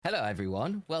Hello,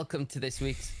 everyone. Welcome to this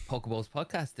week's Pokeballs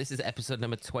podcast. This is episode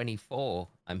number 24.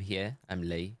 I'm here. I'm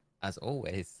Lee. As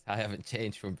always, I haven't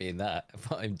changed from being that,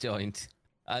 but I'm joined,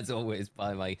 as always,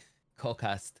 by my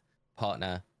co-cast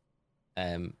partner.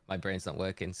 My brain's not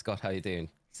working. Scott, how you doing?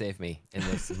 Save me in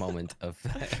this moment of.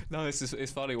 No,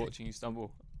 it's funny watching you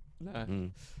stumble.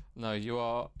 No, no,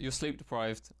 you're sleep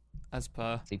deprived, as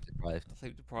per Sleep deprived.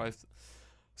 sleep deprived.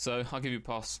 So I'll give you a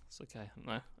pass. It's okay.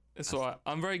 No, it's alright.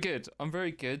 I'm very good. I'm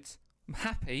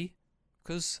happy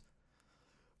because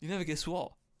you never guess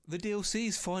what, the DLC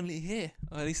is finally here.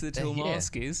 Or at least the Teal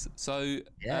Mask is. So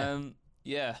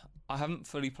yeah, I haven't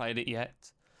fully played it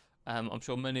yet. I'm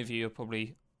sure many of you are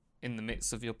probably in the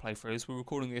midst of your playthroughs. We're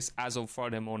recording this as of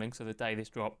Friday morning, so the day this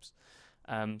drops.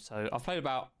 So I've played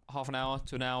about half an hour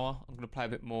to an hour. I'm going to play a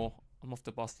bit more. I'm off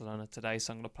to Barcelona today,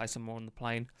 so I'm going to play some more on the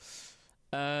plane.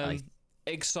 Nice.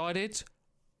 Excited.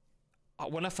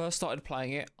 When I first started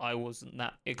playing it, I wasn't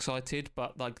that excited,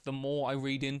 but like the more I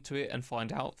read into it and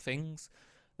find out things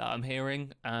that I'm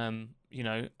hearing, I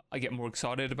get more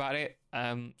excited about it.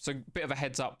 So bit of a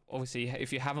heads up, obviously,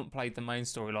 if you haven't played the main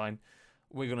storyline,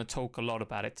 we're going to talk a lot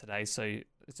about it today, so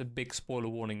it's a big spoiler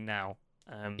warning now.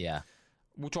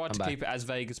 We'll try to keep it as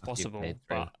vague as possible,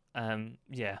 but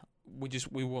we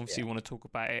obviously want to talk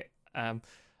about it.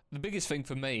 The biggest thing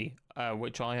for me,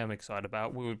 which I am excited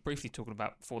about, we were briefly talking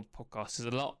about before the podcast,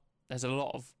 there's a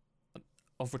lot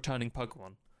of returning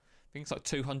Pokemon. I think it's like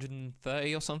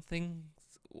 230 or something.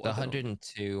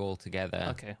 102 altogether.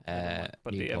 Okay,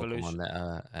 but the evolution that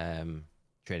are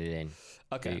traded in.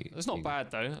 Okay, it's not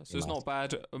bad though. So it's not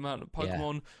bad amount of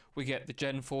Pokemon. Yeah. We get the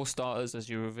Gen 4 starters, as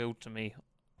you revealed to me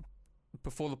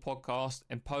before the podcast.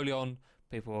 Empoleon,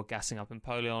 people are gassing up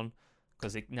Empoleon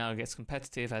because it now gets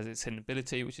competitive, has its hidden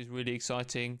ability, which is really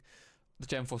exciting. The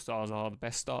Gen 4 starters are the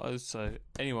best starters, so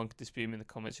anyone can dispute me in the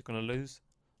comments, you're going to lose.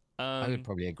 I would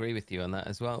probably agree with you on that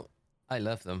as well. I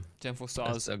love them. Gen 4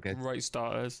 starters are great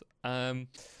starters.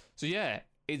 So yeah,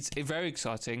 it's very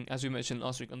exciting. As we mentioned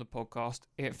last week on the podcast,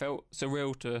 it felt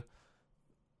surreal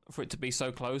for it to be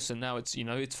so close, and now it's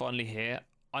finally here.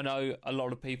 I know a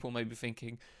lot of people may be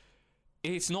thinking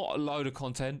it's not a load of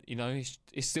content,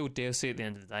 it's still DLC at the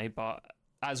end of the day, but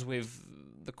as with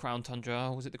the Crown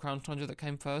Tundra, was it the Crown Tundra that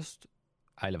came first?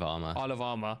 Isle of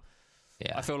Armor.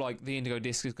 Yeah. I feel like the Indigo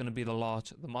Disc is going to be the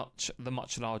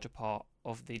much larger part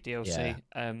of the DLC,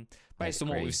 based on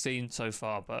what we've seen so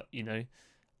far. But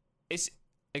it's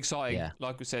exciting. Yeah.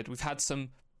 Like we said, we've had some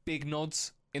big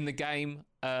nods in the game.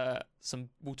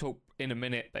 We'll talk in a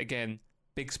minute, but again,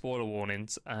 big spoiler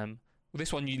warnings.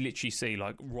 This one you literally see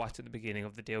like right at the beginning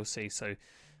of the DLC. So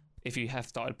if you have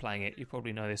started playing it, you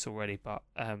probably know this already. But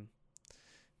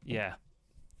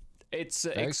it's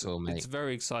cool, mate. It's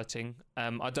very exciting.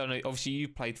 I don't know. Obviously, you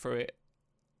played through it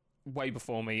way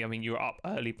before me. I mean, you were up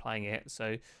early playing it.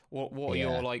 So what are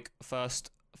your like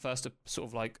first sort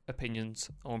of like opinions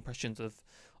or impressions of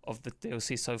the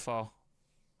DLC so far?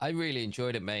 I really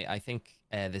enjoyed it, mate. I think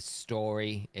the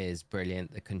story is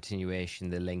brilliant. The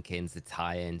continuation, the link-ins, the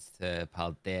tie-ins to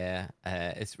Paldea.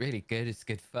 It's really good. It's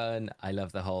good fun. I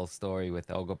love the whole story with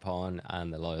Ogerpon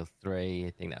and the Loyal 3.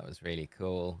 I think that was really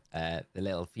cool. The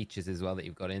little features as well that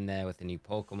you've got in there with the new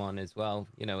Pokemon as well.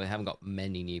 We haven't got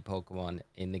many new Pokemon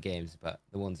in the games, but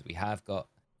the ones that we have got,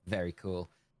 very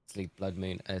cool. Sleep Blood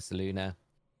Moon, Ursaluna.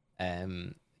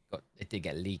 It did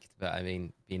get leaked, but I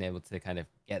mean, being able to kind of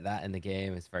get that in the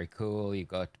game is very cool. You've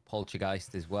got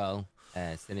Poltergeist as well,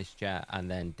 Sinistcha,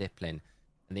 and then Dipplin.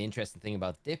 And the interesting thing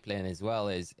about Dipplin as well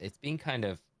is it's been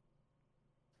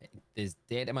there's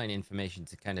data mine information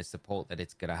to kind of support that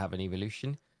it's going to have an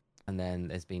evolution. And then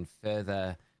there's been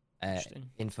further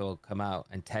info come out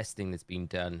and testing that's been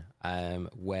done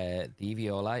where the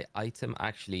Evioli item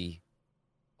actually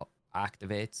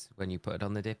activates when you put it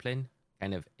on the Dipplin,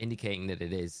 kind of indicating that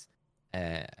it is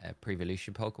a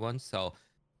pre-evolution Pokemon. So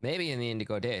maybe in the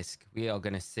Indigo Disc, we are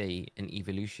going to see an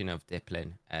evolution of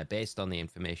Dipplin based on the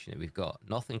information that we've got.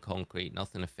 Nothing concrete,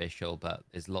 nothing official, but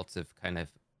there's lots of kind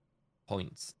of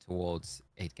points towards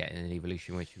it getting an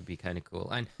evolution, which would be kind of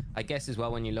cool. And I guess as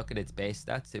well, when you look at its base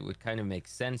stats, it would kind of make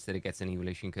sense that it gets an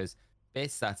evolution because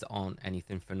base stats aren't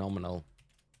anything phenomenal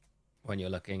when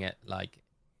you're looking at like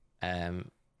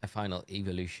a final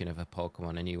evolution of a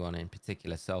Pokemon, a new one in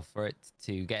particular. So for it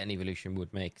to get an evolution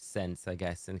would make sense, I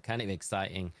guess, and kind of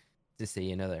exciting to see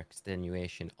another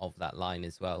extenuation of that line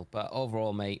as well. But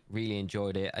overall, mate, really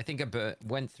enjoyed it. I think I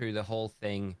went through the whole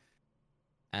thing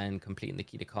and completing the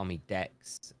Kitakami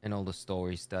decks and all the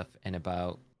story stuff in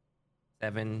about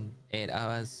 7-8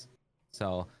 hours.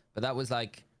 So, but that was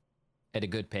like at a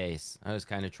good pace. I was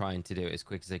kind of trying to do it as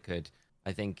quick as I could.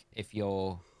 I think if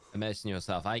you're immersing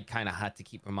yourself. I kind of had to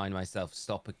keep reminding myself,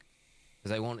 stop,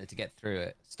 because I wanted to get through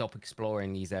it. Stop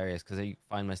exploring these areas, because I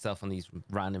find myself on these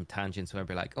random tangents where I'd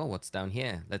be like, oh, what's down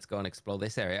here? Let's go and explore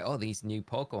this area. Oh, these new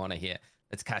Pokemon are here.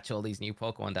 Let's catch all these new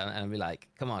Pokemon down. And I'd be like,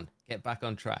 come on, get back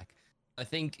on track. I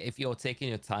think if you're taking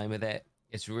your time with it,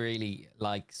 it's really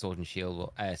like Sword and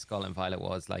Shield, Scarlet and Violet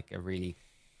was like a really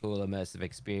cool immersive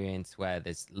experience where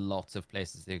there's lots of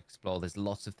places to explore. There's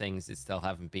lots of things that still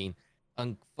haven't been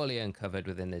fully uncovered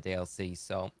within the DLC.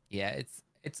 So yeah,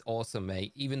 it's awesome,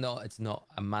 mate. Even though it's not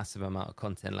a massive amount of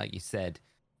content, like you said,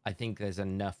 I think there's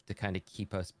enough to kind of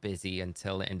keep us busy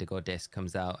until the Indigo Disc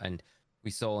comes out. And we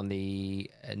saw on the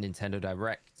Nintendo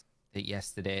Direct that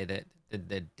yesterday that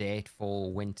the date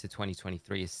for winter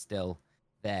 2023 is still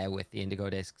there with the Indigo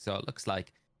Disc. So it looks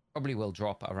like probably will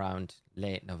drop around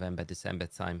late November, December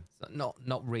time. So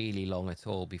not really long at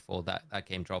all before that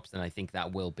game drops. And I think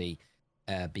that will be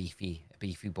a beefy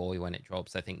boy when it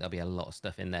drops. I think there'll be a lot of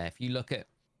stuff in there. If you look at,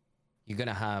 you're going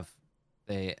to have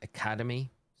the Academy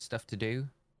stuff to do.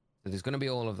 So there's going to be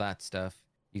all of that stuff.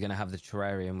 You're going to have the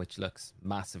terrarium, which looks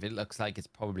massive. It looks like it's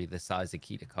probably the size of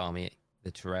Kitakami,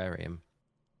 the terrarium.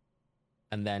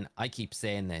 And then I keep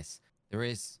saying this, there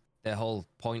is the whole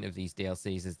point of these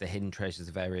DLCs is the hidden treasures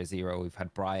of Area Zero. We've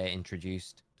had Briar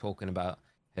introduced, talking about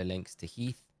her links to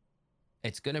Heath.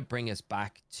 It's going to bring us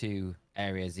back to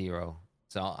Area Zero.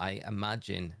 So I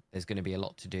imagine there's going to be a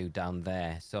lot to do down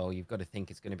there. So you've got to think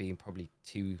it's going to be in probably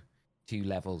two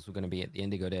levels. We're going to be at the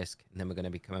Indigo Disc, and then we're going to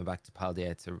be coming back to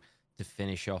Paldea to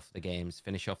finish off the games,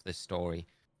 finish off the story,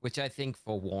 which I think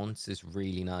for once is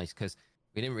really nice, because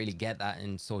we didn't really get that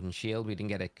in Sword and Shield. We didn't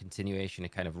get a continuation, a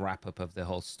kind of wrap up of the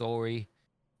whole story.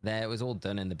 There, it was all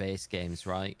done in the base games,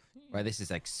 right? Where this is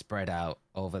like spread out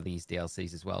over these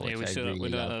DLCs as well. Yeah, which we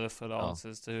don't know the full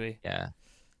answers, do we? Yeah,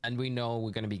 and we know we're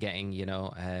going to be getting,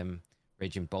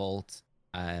 Raging Bolt,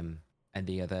 and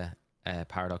the other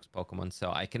Paradox Pokemon.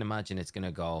 So I can imagine it's going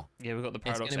to go. Yeah, we've got the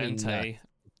Paradox Entei.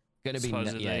 Going to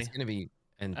be yeah, it's going to be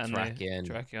and Tracheon.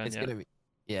 It's going to be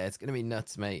it's going to be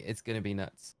nuts, mate. It's going to be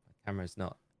nuts. My camera's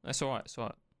not. That's all right. It's all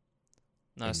right.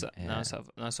 No, it's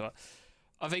all right.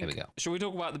 I think. Shall we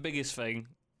talk about the biggest thing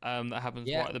that happens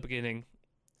right at the beginning?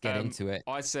 Get into it.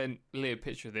 I sent Lee a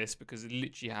picture of this because it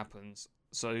literally happens.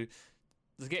 So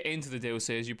to get into the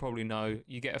DLC, as you probably know,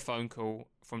 you get a phone call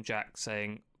from Jack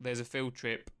saying there's a field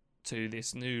trip to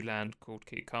this new land called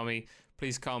Kitakami.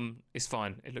 Please come. It's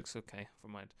fine. It looks okay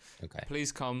from my end. Okay.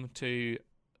 Please come to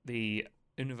the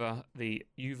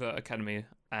Uva Academy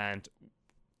and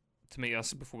to meet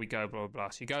us before we go, blah, blah, blah.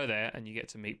 So you go there and you get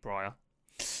to meet Briar.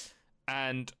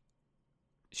 And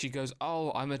she goes,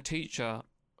 oh, I'm a teacher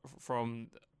from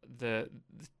the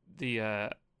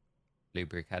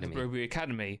Blueberry Academy. The Blueberry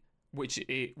Academy, which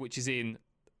is in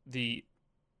the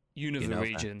Unova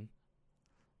region.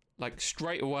 Like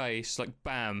straight away, it's like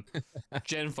bam,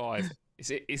 Gen 5.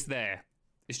 It's there.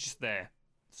 It's just there.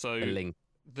 So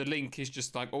the link is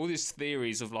just like all these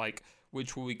theories of like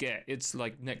which will we get. It's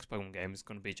like next Pokemon game is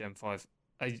going to be Gen 5,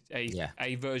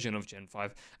 a version of Gen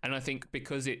 5, and I think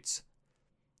because it's.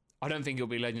 I don't think it'll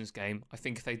be a Legends game. I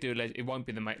think if they do it won't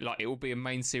be the main. Like it will be a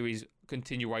main series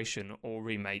continuation or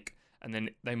remake, and then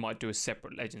they might do a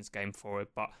separate Legends game for it.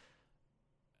 But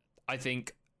I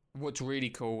think what's really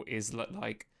cool is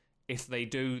like if they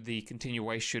do the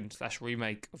continuation /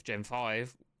 remake of Gen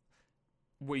 5,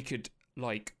 we could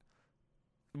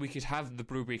have the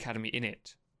Blueberry Academy in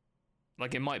it.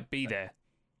 Like it might be there.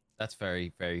 That's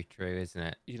very, very true, isn't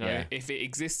it? You know, if it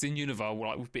exists in Unova,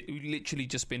 we've literally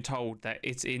just been told that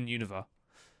it's in Unova.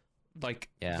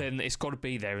 Then it's got to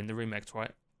be there in the remakes,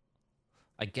 right?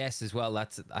 I guess as well.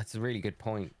 That's a really good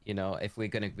point. You know, if we're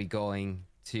going to be going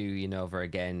to Unova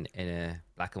again in a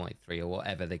Black and White 3 or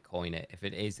whatever they coin it, if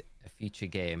it is a future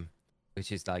game,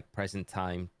 which is like present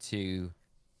time to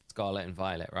Scarlet and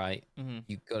Violet, right? Mm-hmm.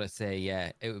 You've got to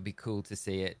say, it would be cool to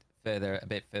see it a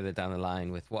bit further down the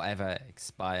line with whatever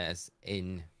expires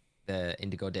in the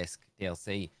Indigo Disc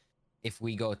DLC. If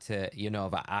we go to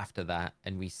Unova after that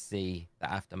and we see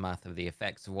the aftermath of the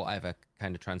effects of whatever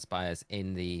kind of transpires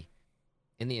in the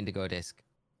Indigo Disc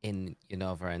in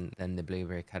Unova, and then the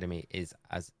Blueberry Academy is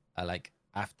as like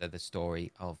after the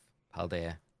story of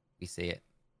Paldea, we see it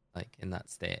like in that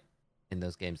state in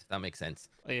those games, if that makes sense.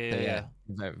 Yeah.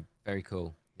 Very, very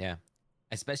cool. Yeah.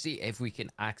 Especially if we can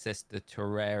access the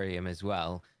terrarium as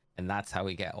well, and that's how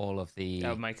we get all of the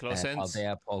that would make a lot of sense.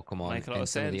 Paldea Pokemon and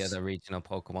some of the other regional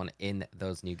Pokemon in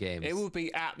those new games. It would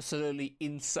be absolutely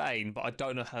insane, but I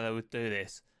don't know how they would do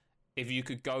this. If you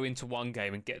could go into one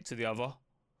game and get to the other.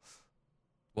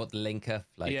 What link up?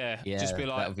 Just be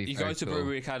like, you go to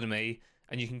Blueberry Academy,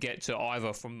 and you can get to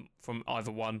either from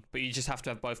either one, but you just have to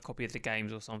have both copy of the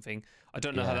games or something. I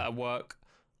don't know how that would work.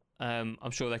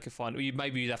 I'm sure they could find.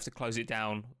 Maybe you'd have to close it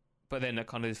down, but then that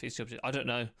kind of defeats the object. I don't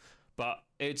know, but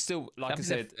it's still, like I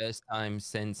said, the first time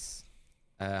since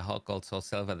Hot Gold Soul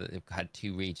Silver that they've had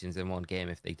 2 regions in one game.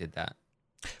 If they did that,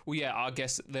 well, yeah, I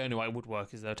guess the only way it would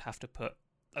work is they'd have to put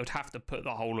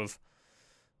the whole of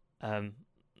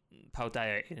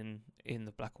Paldea in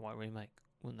the black and white remake,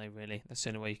 wouldn't they? Really, that's the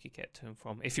only way you could get to them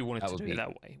from, if you wanted to do it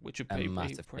that way, which would be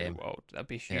pretty wild. That'd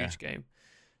be a huge game.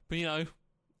 But I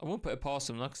won't put it past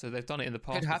them. Like I said, they've done it in the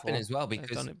past. It could happen as well,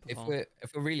 because if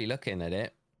we're really looking at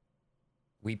it,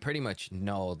 we pretty much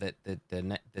know that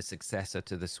the successor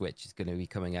to the Switch is going to be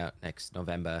coming out next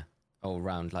November, or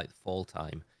around like fall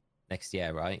time next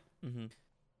year, right? Mm-hmm.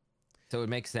 So it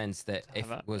makes sense that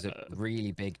if it was a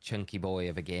really big chunky boy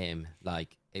of a game,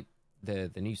 like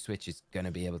the new Switch is going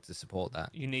to be able to support that.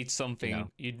 You need something.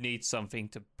 You'd need something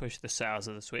to push the sales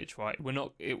of the Switch, right? We're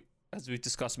not, as we've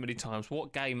discussed many times.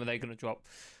 What game are they going to drop?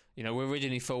 We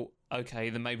originally thought, okay,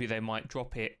 then maybe they might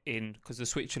drop it in, because the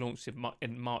Switch launched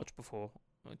in March before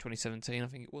 2017, I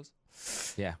think it was.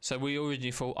 Yeah. So we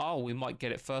originally thought, we might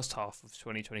get it first half of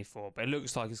 2024, but it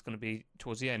looks like it's going to be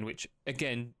towards the end, which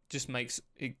again just makes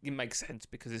it makes sense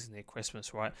because it's near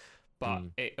Christmas, right? But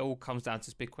it all comes down to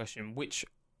this big question: which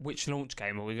launch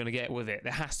game are we going to get with it?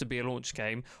 There has to be a launch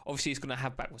game. Obviously, it's going to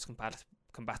have backwards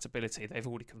compatibility. They've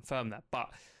already confirmed that. But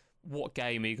what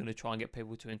game are you going to try and get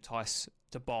people to entice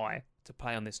to buy to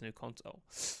play on this new console?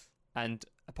 And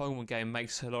a Pokemon game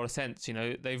makes a lot of sense.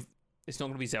 It's not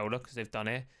going to be Zelda because they've done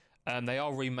it. They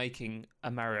are remaking a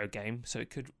Mario game, so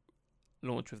it could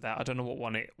launch with that. I don't know what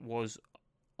one it was.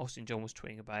 Austin John was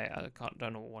tweeting about it.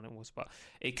 Don't know what one it was, but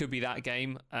it could be that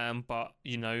game. But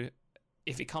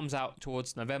if it comes out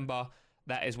towards November,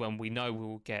 that is when we know we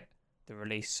will get the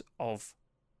release of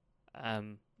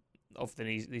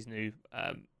these new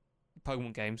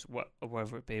Pokemon games,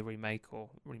 whether it be a remake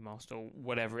or remaster or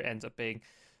whatever it ends up being.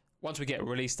 Once we get a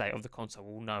release date of the console,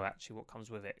 we'll know actually what comes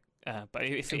with it. But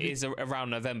if it is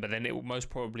around November, then it will most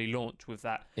probably launch with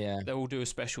that. Yeah, they will do a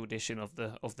special edition of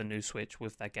the new Switch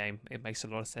with that game. It makes a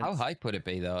lot of sense. How hype would it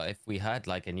be though if we had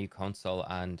like a new console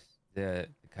and the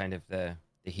kind of the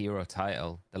hero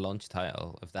title, the launch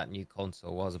title of that new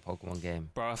console was a Pokemon game?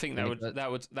 Bro, I think that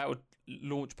would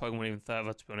launch Pokemon even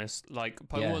further. To be honest, like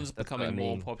Pokemon's becoming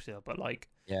more popular, but like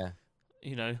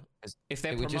if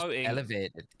they're promoting,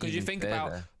 because you think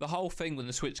about the whole thing when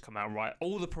the Switch come out, right?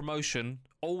 All the promotion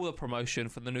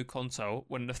for the new console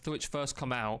when the Switch first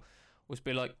come out was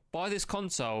be like, buy this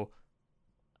console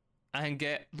and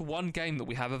get the one game that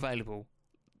we have available,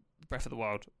 Breath of the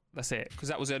Wild. That's it, because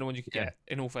that was the only one you could get.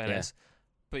 In all fairness,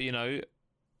 but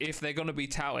if they're going to be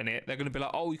touting it, they're going to be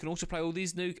like, you can also play all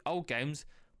these new old games,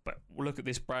 but look at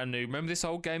this brand new. Remember this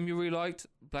old game you really liked,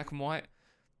 Black and White?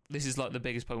 This is like the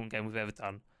biggest Pokemon game we've ever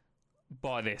done.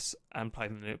 Buy this and play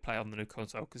on the new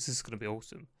console, because this is going to be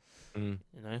awesome.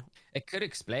 It could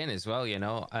explain as well.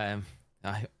 I'm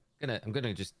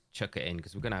gonna just chuck it in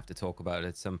because we're gonna have to talk about it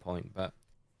at some point. But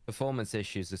performance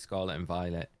issues of Scarlet and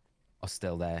Violet are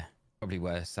still there. Probably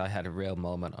worse. I had a real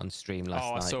moment on stream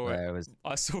last night where I was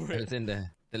in the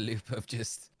loop of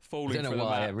just falling. I don't know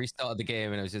why. I restarted the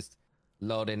game and I was just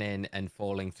loading in and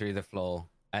falling through the floor,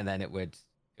 and then it would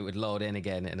load in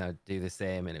again and I'd do the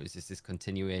same, and it was just this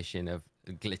continuation of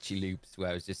glitchy loops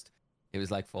where it was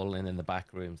like falling in the back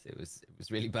rooms. It was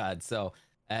really bad. So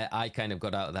I kind of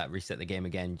got out of that, reset the game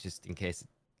again just in case it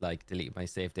like deleted my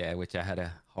save data, which I had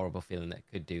a horrible feeling that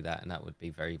could do that, and that would be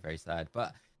very, very sad.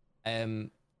 But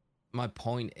my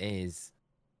point is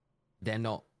they're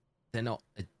not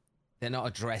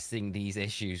addressing these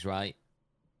issues, right?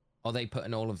 Are they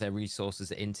putting all of their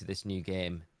resources into this new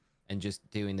game and just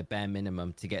doing the bare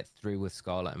minimum to get through with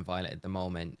Scarlet and Violet at the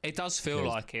moment? It does feel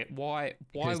like it. Why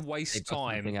waste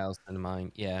time? Something else in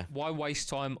mind, yeah. Why waste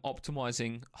time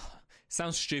optimizing?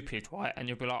 Sounds stupid, right? And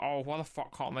you'll be like, why the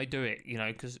fuck can't they do it?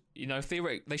 Because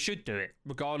theoretically they should do it,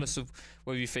 regardless of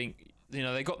whether you think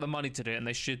they got the money to do it and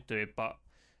they should do it. But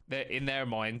they're in their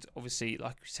mind, obviously,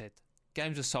 like we said,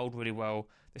 games are sold really well.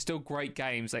 They're still great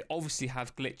games. They obviously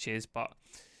have glitches, but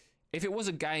if it was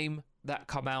a game that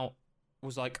come out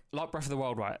was like Breath of the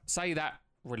Wild, right? Say that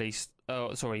released,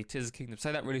 Tears of the Kingdom.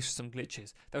 Say that released some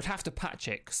glitches. They would have to patch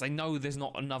it because they know there's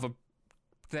not another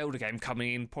Zelda game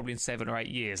coming in probably in 7 or 8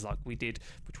 years, like we did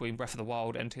between Breath of the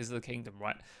Wild and Tears of the Kingdom,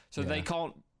 right? So they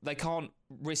can't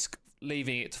risk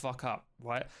leaving it to fuck up,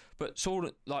 right? But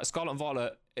like Scarlet and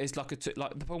Violet is like the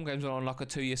Pokemon games are on like a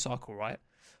 2-year cycle, right?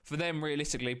 For them,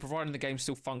 realistically, providing the games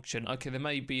still function, okay, there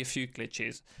may be a few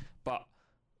glitches, but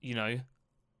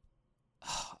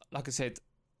like I said,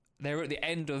 they're at the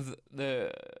end of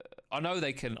the. I know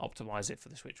they can optimize it for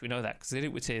the Switch. We know that because they did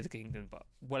it with Tears of the Kingdom. But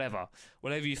whatever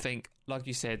you think, like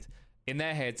you said, in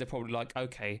their heads they're probably like,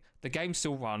 okay, the game's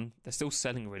still run. They're still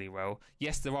selling really well.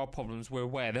 Yes, there are problems. We're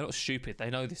aware. They're not stupid. They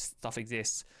know this stuff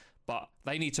exists. But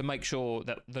they need to make sure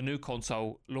that the new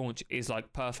console launch is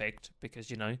like perfect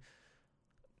because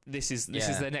this is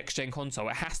their next gen console.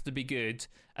 It has to be good,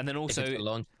 and then also if it's a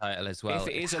launch title as well. If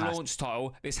it is a launch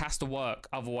title, this has to work.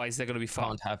 Otherwise, they're going to be fucked.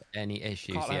 Can't have any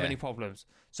issues. Can't have any problems.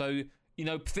 So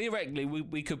theoretically,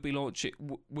 we could be launching.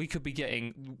 We could be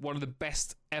getting one of the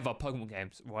best ever Pokemon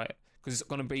games, right? Because it's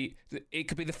going to be. It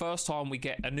could be the first time we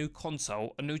get a new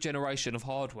console, a new generation of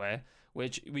hardware,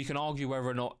 which we can argue whether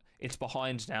or not it's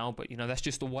behind now, but that's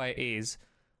just the way it is.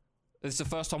 It's the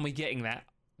first time we're getting that.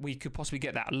 We could possibly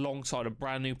get that alongside a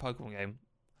brand new Pokemon game,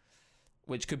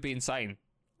 which could be insane.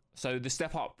 So the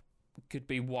step up could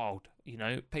be wild.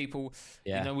 People.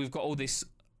 Yeah. We've got all this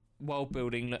world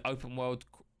building, open world.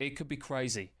 It could be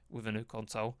crazy with a new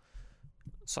console.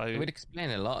 So it would explain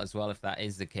a lot as well if that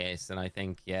is the case. And I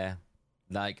think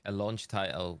like a launch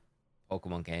title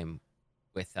Pokemon game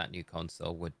with that new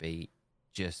console would be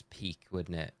just peak,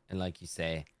 wouldn't it? And like you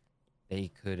say, they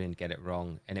couldn't get it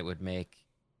wrong, and it would make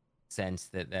sense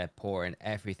that they're pouring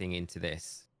everything into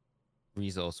this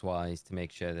resource wise to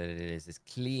make sure that it is as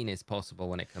clean as possible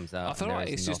when it comes out. I feel like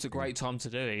it's just a great time to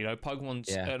do it. Pokemon's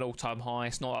at an all-time high.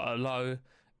 It's not at a low.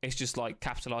 It's just like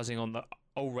capitalizing on the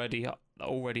already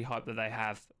hype that they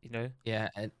have. Yeah,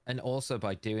 and also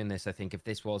by doing this, I think if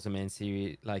this was a main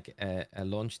series, like a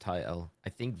launch title, I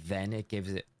think then it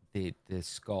gives it the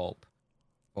scope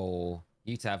for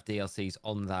you to have DLCs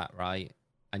on that, right?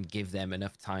 And give them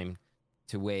enough time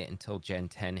to wait until Gen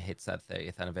 10 hits that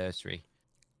 30th anniversary.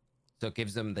 So it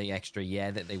gives them the extra year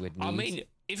that they would need. I mean,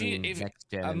 if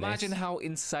imagine how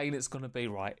insane it's going to be,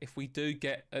 right? If we do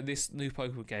get this new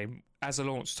Pokemon game as a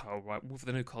launch title, right, with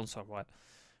the new console, right?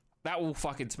 That will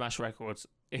fucking smash records.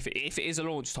 If it is a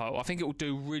launch title, I think it will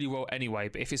do really well anyway.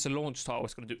 But if it's a launch title,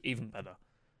 it's going to do even better.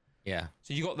 Yeah.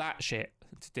 So you got that shit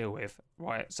to deal with,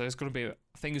 right? So it's going to be,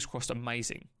 fingers crossed,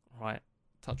 amazing, right?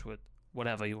 Touch wood,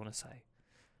 whatever you want to say.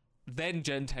 Then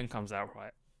Gen 10 comes out,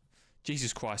 right?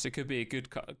 Jesus Christ, it could be a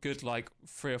good like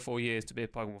 3 or 4 years to be a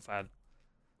Pokemon fan.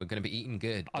 We're going to be eating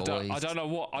good. I don't know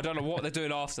what they're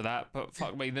doing after that, but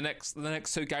fuck me, the next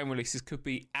 2 game releases could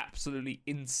be absolutely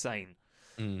insane.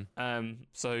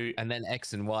 So and then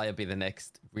X and Y will be the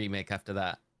next remake after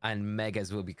that, and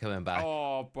Megas will be coming back.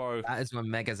 Oh, bro, that is when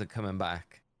Megas are coming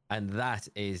back, and that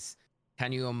is.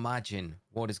 Can you imagine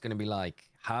what it's going to be like?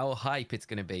 How hype it's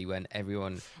going to be when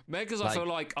everyone... Megas, I feel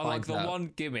like, are like the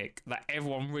one gimmick that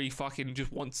everyone really fucking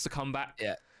just wants to come back.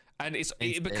 Yeah. And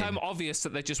it became obvious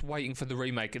that they're just waiting for the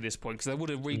remake at this point, because they would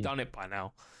have redone it by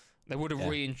now. They would have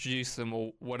reintroduced them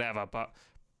or whatever. But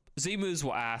Z-moves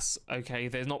were ass. Okay,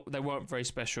 they weren't very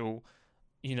special.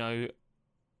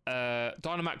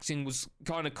 Dynamaxing was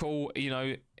kind of cool.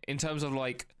 In terms of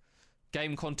like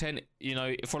game content.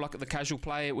 For like the casual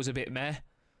player, it was a bit meh.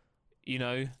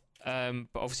 But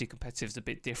obviously competitive's a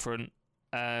bit different.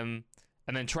 And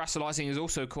then terrestrializing is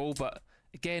also cool, but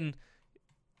again,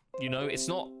 it's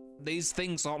not. These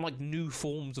things aren't like new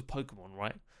forms of Pokemon,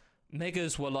 right?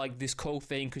 Megas were like this cool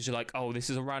thing because you're like, oh,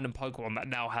 this is a random Pokemon that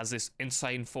now has this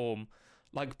insane form,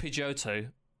 like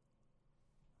Pidgeotto.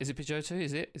 Is it Pidgeotto?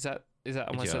 Is that?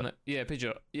 Am I saying that? Yeah,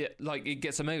 Pidgeot. Yeah, like it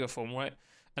gets a Mega form, right?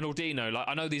 And Ordino, like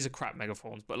I know these are crap Mega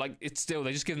forms, but like it's still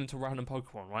they just give them to random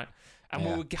Pokemon, right? And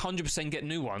we'll 100% get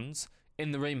new ones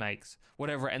in the remakes,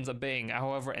 whatever it ends up being,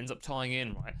 however it ends up tying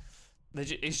in, right?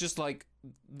 It's just like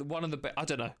one of the I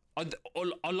don't know. A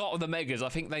lot of the Megas, I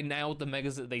think they nailed the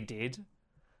Megas that they did,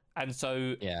 and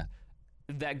so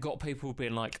that got people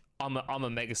being like, I'm a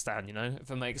Mega stan, if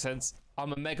it makes sense.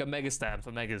 I'm a Mega stan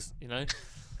for Megas,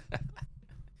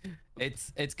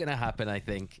 It's gonna happen, I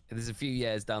think. There's a few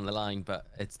years down the line, but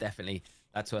it's definitely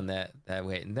that's when they're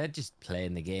waiting. They're just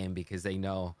playing the game because they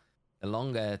know the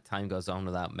longer time goes on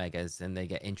without Megas and they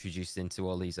get introduced into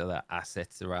all these other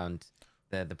assets around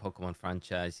the Pokemon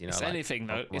franchise, it's like anything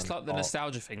though. It's like the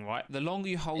nostalgia thing, right? The longer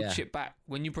you hold shit back,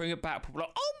 when you bring it back, people are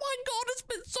like, oh my god, it's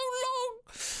been so long.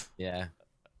 Yeah.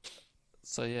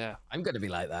 So yeah, I'm gonna be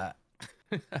like that.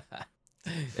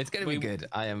 It's gonna be good.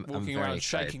 I'm walking around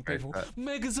shaking people.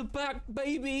 Megas are back,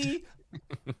 baby.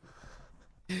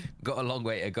 Got a long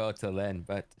way to go till then,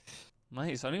 but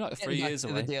mate, it's only like 3 years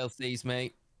away. The DLCs,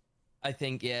 mate. I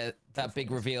think that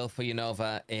big reveal for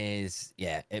Unova is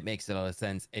it makes a lot of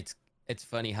sense. It's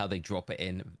funny how they drop it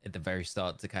in at the very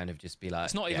start to kind of just be like,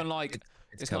 it's not even like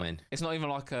it's coming. It's not even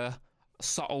like a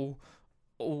subtle.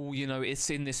 Oh, it's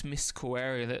in this mystical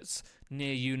area that's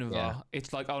near Unova.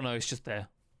 It's like, oh no, it's just there.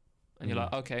 And you're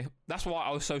like, okay, that's why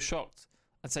I was so shocked.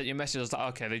 I sent you a message. I was like,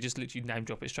 okay, they just literally name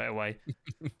drop it straight away.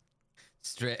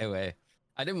 Straight away.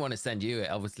 I didn't want to send you it,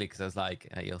 obviously, because I was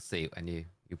like, you'll see it when you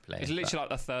play. It's literally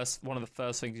like one of the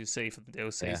first things you see for the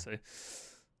DLC. Yeah. So,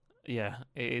 yeah,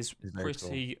 it is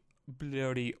pretty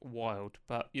bloody wild.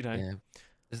 But, you know. Yeah.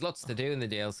 There's lots to do in the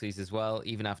DLCs as well.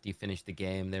 Even after you finish the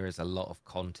game, there is a lot of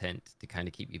content to kind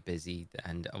of keep you busy.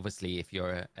 And obviously, if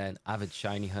you're an avid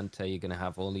shiny hunter, you're going to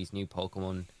have all these new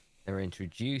Pokemon that are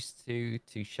introduced to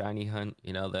shiny hunt.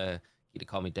 You know, the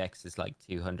Kitakami Dex is like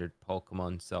 200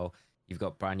 Pokemon. So you've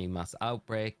got brand new mass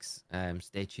outbreaks.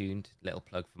 Stay tuned. Little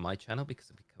plug for my channel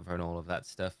because I'll be covering all of that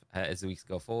stuff as the weeks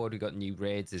go forward. We've got new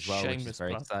raids as well, which is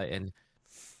very exciting.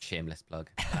 Shameless plug.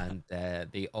 And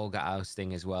the Olga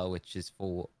ousting as well, which is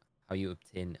for how you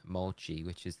obtain Mochi,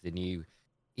 which is the new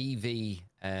EV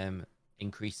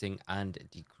increasing and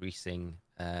decreasing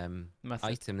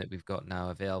item that we've got now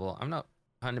available. I'm not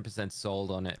 100%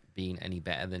 sold on it being any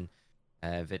better than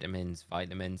vitamins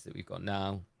that we've got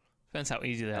now. Depends how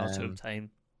easy they are to obtain.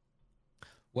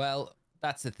 Well,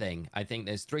 that's the thing. I think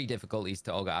there's 3 difficulties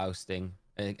to Olga ousting.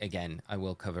 Again, I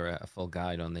will cover a full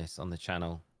guide on this on the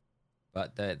channel.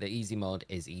 But the easy mode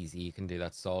is easy. You can do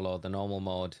that solo. The normal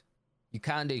mode, you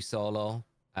can do solo.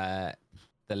 The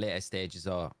later stages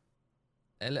are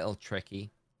a little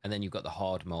tricky. And then you've got the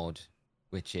hard mode,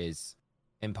 which is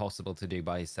impossible to do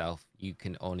by yourself. You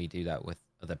can only do that with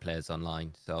other players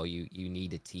online. So you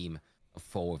need a team of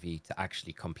 4 of you to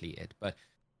actually complete it. But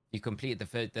you complete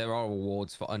there are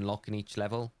rewards for unlocking each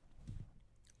level.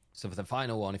 So for the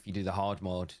final one, if you do the hard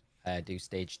mode, do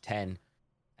stage 10,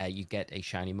 you get a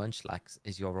shiny Munchlax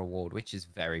as your reward, which is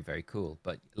very, very cool.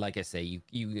 But like I say,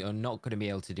 you are not going to be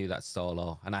able to do that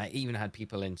solo. And I even had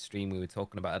people in stream, we were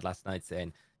talking about it last night,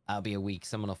 saying, I'll be a week,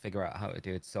 someone will figure out how to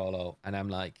do it solo. And I'm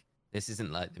like, this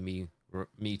isn't like the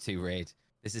Mewtwo raid.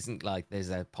 This isn't like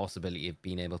there's a possibility of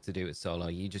being able to do it solo.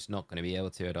 You're just not going to be able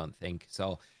to, I don't think.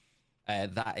 So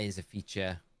that is a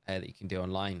feature that you can do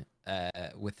online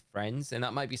with friends, and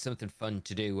that might be something fun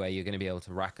to do where you're going to be able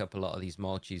to rack up a lot of these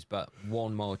Mochis, but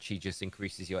 1 Mochi just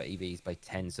increases your EVs by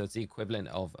 10, so it's the equivalent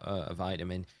of a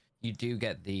vitamin. You do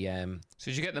get the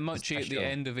so did you get the Mochi at the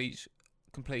end of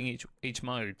completing each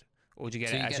mode, or do you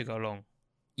get it as you go along?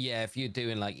 Yeah, if you're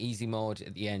doing like easy mode,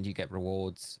 at the end you get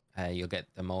rewards. You'll get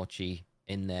the Mochi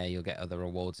in there. You'll get other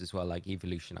rewards as well, like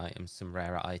evolution items, some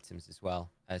rarer items as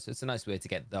well. So it's a nice way to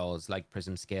get those, like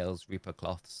prism scales, Reaper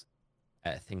cloths,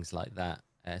 things like that.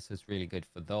 So it's really good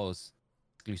for those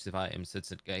exclusive items. So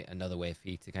it's another way for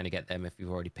you to kind of get them if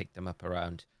you've already picked them up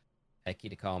around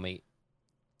Kitakami.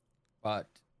 But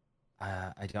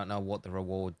I don't know what the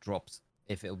reward drops,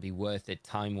 if it'll be worth it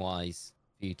time-wise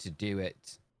for you to do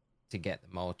it to get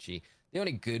the Mochi. The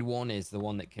only good one is the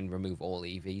one that can remove all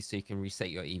EVs, so you can reset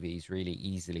your EVs really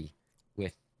easily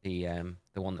with the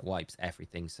one that wipes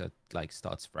everything, so it like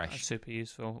starts fresh. That's super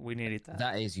useful. We needed that.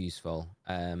 That is useful.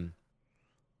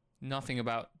 Nothing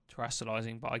about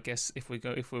terrestrializing, but I guess if we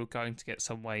were going to get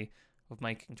some way of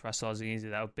making terrestrializing easy,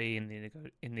 that would be in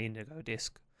the Indigo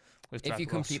disc. If you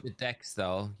complete the Dex,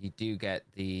 though, you do get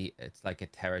it's like a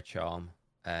Terra Charm,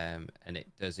 and it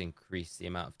does increase the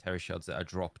amount of Terra Shards that are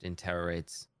dropped in Terra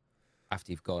Raids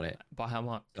after you've got it. By how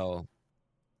much? So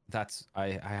that's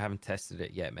I haven't tested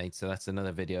it yet, mate. So that's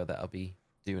another video that I'll be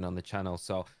doing on the channel.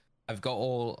 So I've got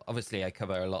obviously I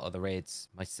cover a lot of the raids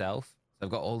myself. So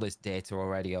I've got all this data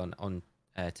already on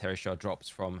Terra Shard drops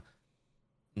from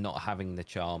not having the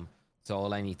charm. So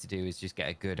all I need to do is just get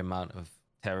a good amount of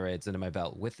Terra Raids under my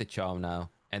belt with the charm now,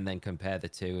 and then compare the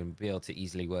two and be able to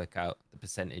easily work out the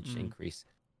percentage increase.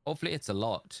 Hopefully it's a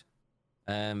lot,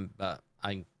 but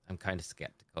I'm kind of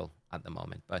skeptical at the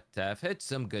moment. But I've heard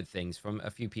some good things from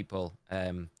a few people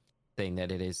saying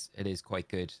that it is quite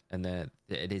good, and that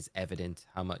it is evident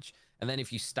how much. And then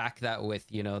if you stack that with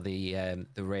the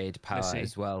raid power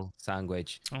as well,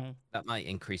 Sandwich, that might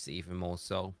increase it even more.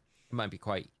 So it might be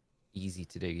quite easy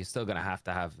to do. You're still going to have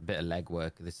a bit of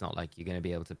legwork. It's not like you're going to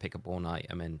be able to pick up one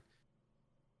item and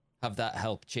have that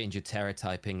help change your Terra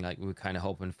typing like we were kind of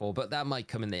hoping for. But that might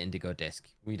come in the Indigo disc.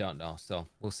 We don't know, so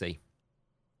we'll see.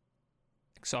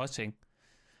 Exciting.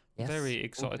 Yes, very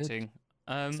exciting.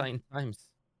 Exciting times.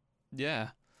 Yeah.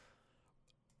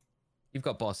 You've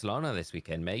got Barcelona this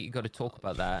weekend, mate. You've got to talk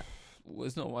about that. Well,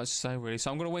 there's not much to say, really.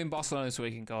 So I'm going to win Barcelona this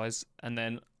weekend, guys. And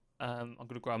then I'm going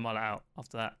to grow a mullet out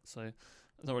after that. So there's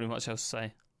not really much else to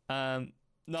say.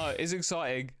 No, it's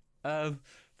exciting. For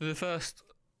the first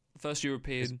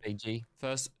European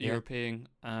European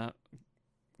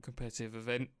competitive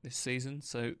event this season.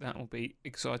 So that will be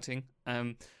exciting.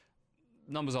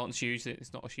 Numbers aren't huge.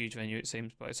 It's not a huge venue, it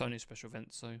seems, but it's only a special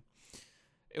event. So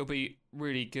It'll be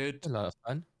really good. A lot of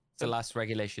fun. It's the last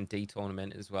Regulation D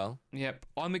tournament as well. Yep,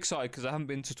 I'm excited because I haven't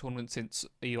been to a tournament since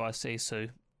the UIC, so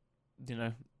you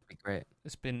know, Be great.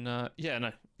 it's been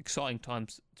exciting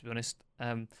times to be honest.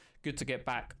 Good to get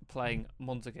back playing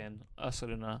Mons again.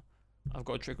 Ursaluna, I've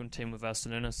got a trick on team with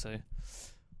Ursaluna, so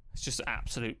it's just an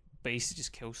absolute beast. It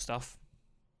just kills stuff.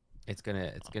 It's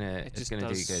gonna do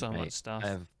good, so mate. much stuff. I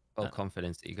have full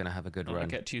confidence that you're gonna have a good run. I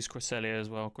get to use Cresselia as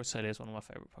well. Cresselia is one of my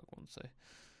favorite Pokemon. So,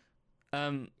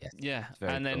 yes, yeah,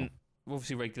 and then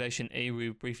obviously Regulation E we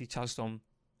briefly touched on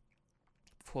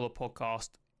for the podcast.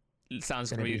 It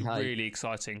sounds going to be really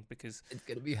exciting because it's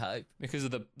going to be hype because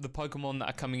of the Pokemon that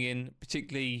are coming in,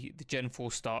 particularly the Gen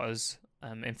 4 starters.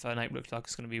 Infernape looks like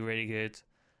it's going to be really good.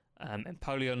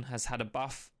 Empoleon has had a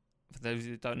buff. For those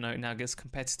who don't know, it now gets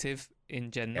competitive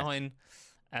in Gen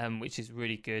 9, which is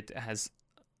really good. It has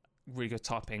really good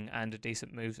typing and a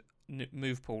decent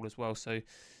move pool as well. So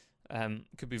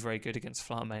could be very good against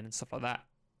Flarmane and stuff like that.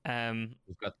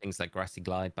 We've got things like Grassy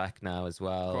Glide back now as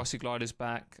well. Grassy Glide is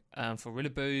back for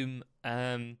Rillaboom.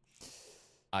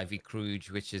 Ivy Crouge,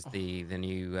 which is the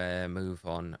new move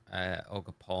on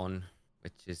Ogapon,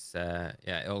 which is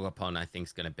Ogapon I think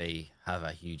is going to have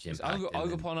a huge impact. Is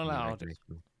Ogapon allowed?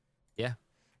 Yeah.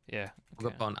 Okay.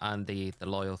 Ogapon and the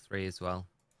Loyal 3 as well.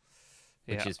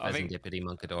 Which is Pheasantipity,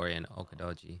 Munkidori, and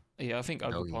Okadoji. Yeah, I think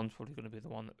Ogapon's probably going to be the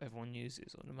one that everyone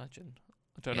uses, I'd imagine.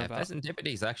 I don't know about...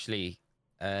 Pheasantipity is actually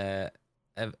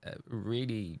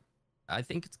really... I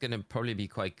think it's going to probably be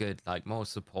quite good, like more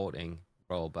supporting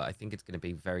role, but I think it's going to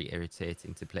be very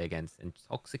irritating to play against. And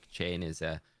Toxic Chain is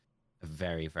a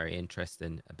very, very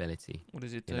interesting ability. What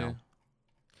does it do?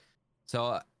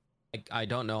 So I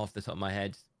don't know off the top of my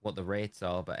head what the rates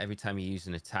are, but every time you use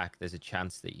an attack, there's a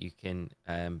chance that you can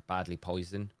badly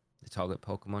poison the target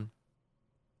Pokemon.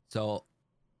 So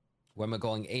when we're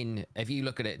going in, if you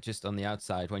look at it just on the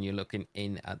outside, when you're looking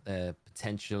in at the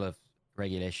potential of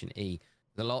Regulation E,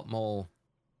 there's a lot more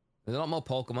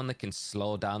Pokemon that can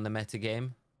slow down the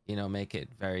metagame, make it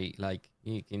very, like,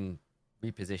 you can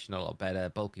reposition a lot better,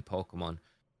 bulky Pokemon.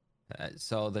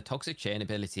 So the Toxic Chain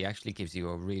ability actually gives you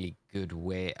a really good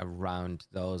way around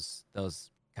those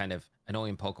kind of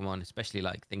annoying Pokemon, especially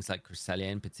like things like Cresselia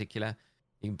in particular.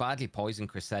 You can badly poison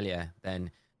Cresselia, then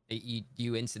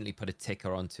you instantly put a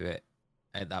ticker onto it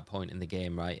at that point in the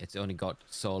game, right? It's only got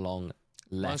so long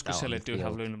left. Most Cresselia do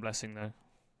have Lunar Blessing though.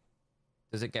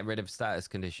 Does it get rid of status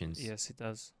conditions? Yes, it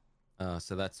does. Oh,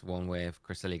 so that's one way of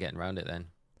Cresselia getting around it then.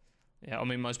 Yeah, I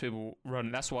mean most people run.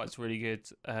 That's why it's really good.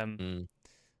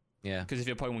 Yeah, because if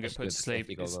your Pokemon get put to sleep,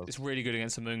 it's really good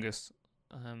against Amoonguss.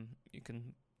 You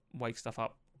can wake stuff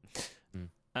up.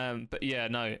 But yeah,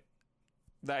 no,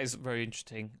 that is very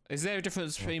interesting. Is there a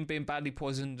difference between being badly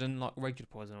poisoned and like regular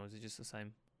poison, or is it just the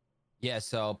same? Yeah,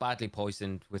 so badly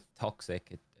poisoned with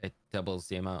toxic, it doubles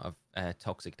the amount of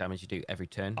toxic damage you do every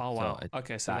turn. Oh wow! So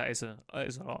okay, so that is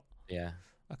a lot. Yeah.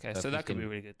 Okay, so that could be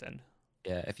really good then.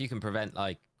 Yeah, if you can prevent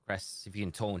like if you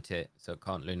can taunt it so it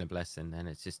can't Lunar Blessing, then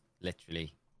it's just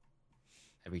literally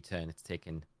every turn it's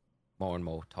taking more and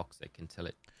more toxic until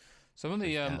it. Some of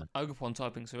the Ogapon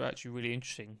typings are actually really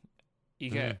interesting. You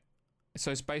get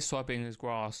so its base typing is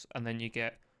grass, and then you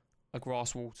get a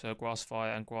grass water, grass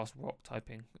fire, and grass rock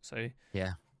typing. So yeah,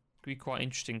 it could be quite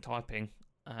interesting typing.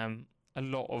 A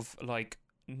lot of like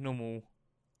normal,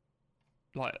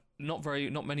 like not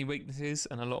many weaknesses,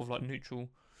 and a lot of like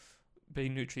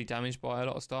being neutrally damaged by a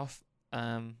lot of stuff.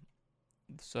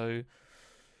 So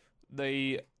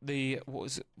the what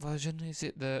was it version? Is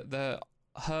it the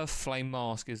her flame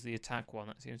mask is the attack one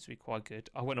that seems to be quite good.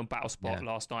 I went on BattleSpot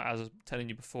last night, as I was telling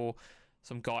you before.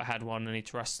 Some guy had one and he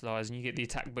terrestrialized, and you get the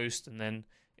attack boost, and then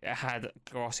it had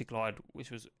Grassy Glide,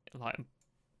 which was like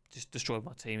just destroyed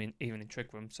my team even in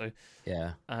Trick Room. So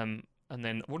yeah. And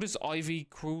then what does Ivy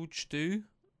Crouge do?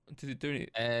 Does it do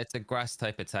it? It's a grass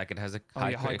type attack. It has a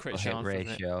high crit chance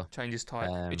ratio. It changes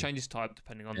type. It changes type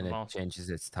depending on the mask. It changes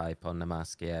its type on the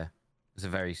mask. Yeah, it's a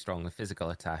very strong physical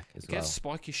attack as well. It gets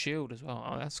Spiky Shield as well.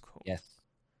 Oh, that's cool. Yes.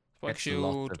 Spiky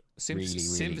Shield, really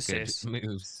Synthesis good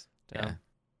moves. Yeah.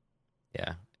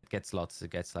 Yeah. It gets lots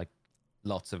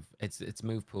of its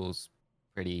move pool's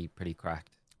pretty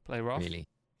cracked. Play rough. Really.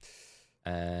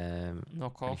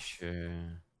 Knock off. Sure.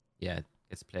 Yeah, it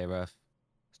gets play rough.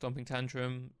 Stomping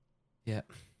Tantrum. Yeah.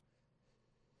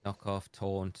 Knock off,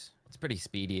 taunt. It's pretty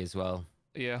speedy as well.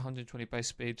 Yeah, 120 base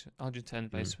speed, 110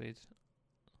 base speed.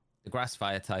 The grass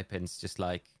fire typing's just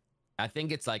like, I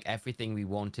think it's like everything we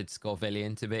wanted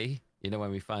Scorvillion to be.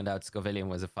 When we found out Scorvillion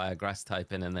was a fire grass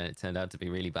typing, and then it turned out to be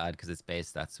really bad because its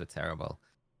base stats were terrible.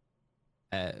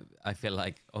 I feel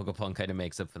like Ogapon kind of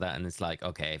makes up for that, and it's like,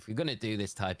 okay, if we're going to do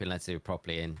this typing, let's do it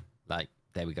properly and like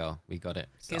There we go. We got it.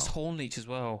 So, Gets Horn Leech as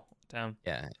well. Damn.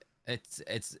 yeah,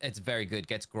 it's very good.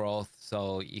 Gets growth,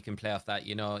 so you can play off that.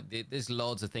 You know, there's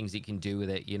loads of things you can do with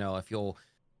it. You know, if you're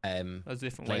There's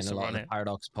different playing ways a to lot run of the it.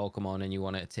 Paradox Pokemon and you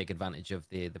want to take advantage of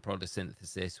the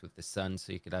photosynthesis with the sun,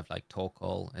 so you could have like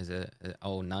Torkoal as a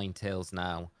Ninetales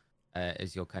now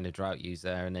as your kind of drought user,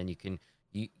 and then you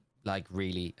like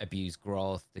really abuse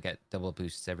growth to get double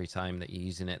boosts every time that you're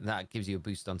using it. And that gives you a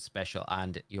boost on special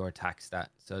and your attack stat,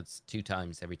 so it's 2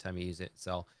 times every time you use it.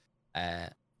 So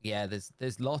yeah,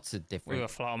 there's lots of different.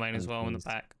 With a Flowermane as well in the things.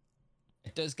 back.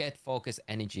 It does get focus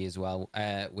energy as well,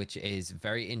 which is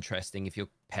very interesting if you're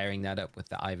pairing that up with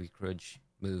the Ivy Crudge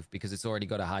move, because it's already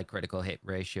got a high critical hit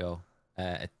ratio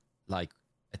like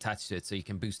attached to it, so you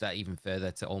can boost that even further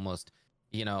to almost,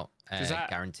 you know,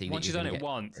 guarantee. Once you've done it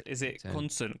once, is it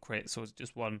constant crits or is it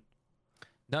just one?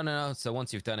 No. So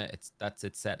once you've done it, that's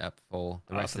it set up for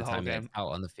the rest of the time that it's out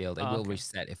on the field. It will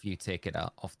reset if you take it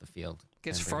out off the field.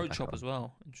 Gets Throat Chop as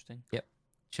well. Interesting. Yep.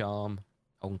 Charm,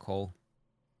 On Call.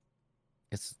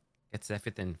 Gets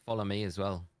everything. Follow Me as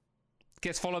well.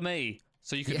 Gets Follow Me.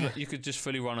 So you could just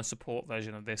fully run a support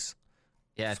version of this.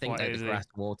 Yeah, I think that the Grass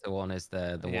Water one is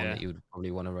the one that you would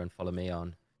probably want to run Follow Me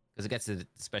on, because it gets a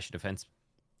special defense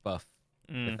buff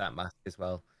with that mask as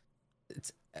well.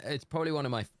 It's probably one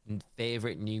of my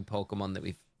favorite new Pokemon that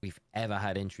we've ever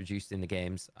had introduced in the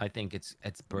games. I think it's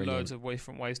brilliant. Loads of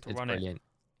different ways to run brilliant.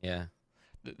 It. Yeah.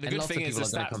 The good thing is the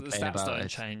stats don't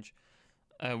change,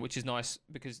 which is nice,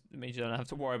 because it means you don't have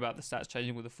to worry about the stats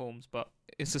changing with the forms. But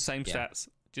it's the same stats,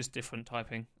 just different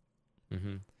typing.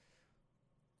 Mm-hmm.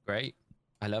 Great.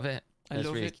 I love it. It's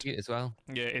really cute as well.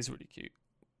 Yeah, it is really cute.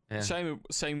 Yeah. Shame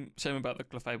about the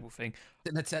Clefable thing.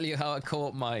 Didn't I tell you how I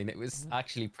caught mine? It was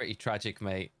actually pretty tragic,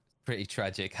 mate. Pretty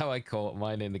tragic how I caught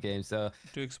mine in the game. So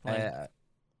do explain.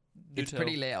 It's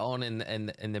pretty late on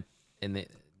in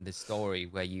the story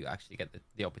where you actually get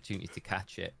the opportunity to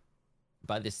catch it.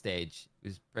 By this stage, it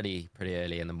was pretty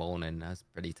early in the morning. I was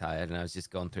pretty tired and I was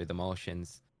just going through the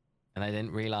motions, and I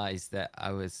didn't realize that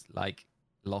I was like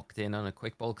locked in on a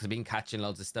quick ball, because I've been catching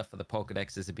loads of stuff for the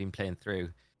Pokedexes I've been playing through,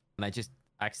 and I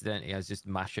was just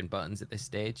mashing buttons at this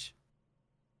stage,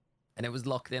 and it was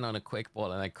locked in on a quick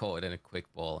ball, and I caught it in a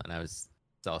quick ball, and I was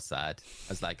so sad.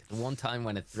 I was like, the one time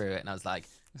when I threw it, and I was like,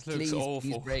 please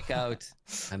break out,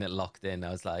 and it locked in.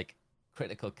 I was like,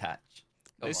 critical catch.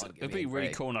 It'd be really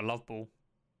cool on a Love Ball.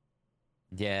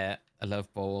 Yeah, a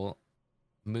Love Ball,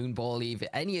 Moon Ball, even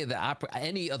any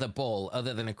other ball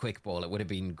other than a quick ball, it would have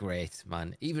been great,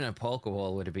 man. Even a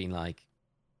Pokeball would have been like,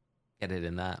 get it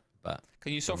in that. But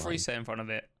can you soft reset in front of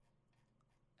it?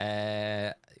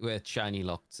 We're shiny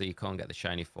locked, so you can't get the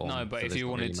shiny form. No, but if you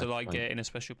wanted to like get in a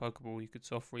special Pokeball, you could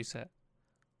soft reset.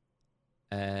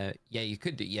 Yeah, you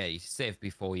could do. Yeah, you save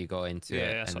before you go into it.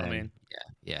 Yeah, that's what I mean.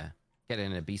 Yeah. Get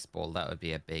in a Beast Ball. That would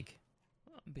be a big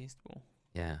Beast Ball.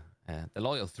 Yeah, the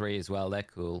Loyal 3 as well. They're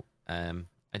cool.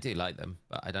 I do like them,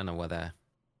 but I don't know whether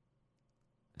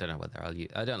I'll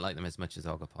use. I don't like them as much as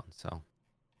Ogapon, so.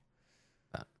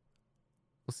 But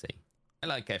we'll see. I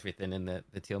like everything in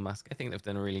the Teal Mask. I think they've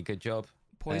done a really good job.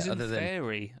 Poison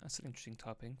Fairy. That's an interesting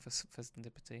typing for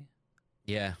Serendipity.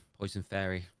 Yeah, Poison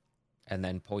Fairy. And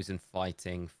then Poison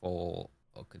Fighting for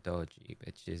Okadoji,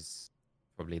 which is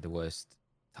probably the worst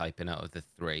typing out of the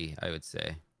 3, I would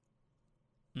say.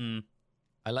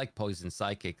 I like Poison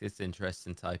Psychic. It's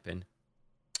interesting typing.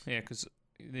 Yeah, because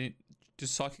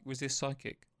was this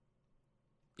Psychic?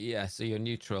 Yeah, so you're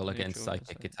neutral against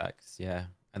psychic attacks, yeah.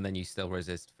 And then you still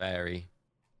resist Fairy.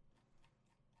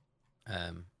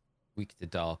 Weak to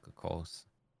Dark, of course,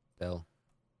 still.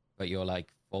 But you're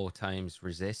like 4 times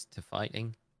resist to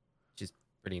fighting, which is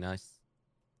pretty nice.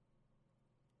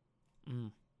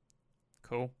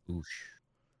 Cool. Boosh.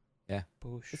 Yeah.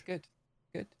 Boosh. It's good.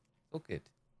 Good. All good.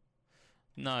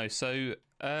 No, so,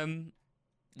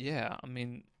 yeah, I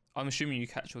mean, I'm assuming you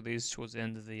catch all these towards the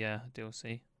end of the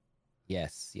DLC.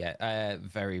 Yes, yeah.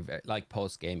 Very, very, like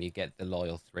post game, you get the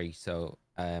Loyal 3. So,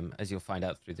 as you'll find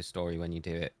out through the story when you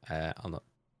do it, I'll not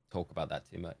talk about that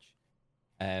too much.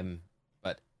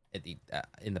 But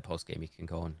in the post game, you can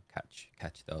go and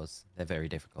catch those. They're very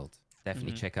difficult.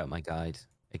 Definitely check out my guide.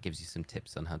 It gives you some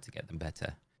tips on how to get them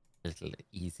better, a little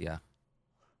littler.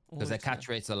 Because their catch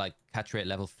rates are like catch rate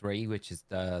level 3, which is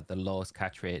the lowest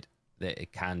catch rate that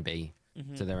it can be.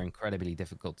 So they're incredibly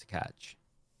difficult to catch.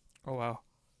 Oh wow.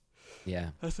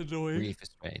 Yeah. That's annoying. Really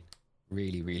frustrating.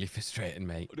 Really, really frustrating,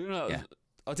 mate. I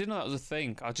didn't know that was a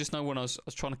thing. I just know when I was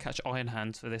trying to catch Iron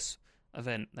Hands for this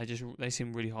event, they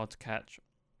seem really hard to catch.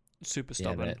 Super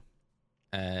stubborn.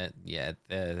 Yeah,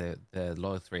 the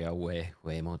Loyal 3 are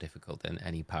way more difficult than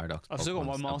any Paradox. I've still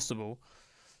got my Master Ball,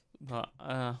 but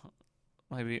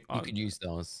Maybe you could use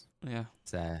those. Yeah,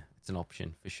 It's an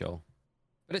option for sure.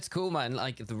 But it's cool, man.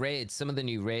 Like the raids, some of the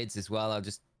new raids as well. I'll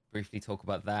just briefly talk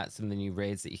about that. Some of the new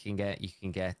raids that you can get. You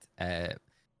can get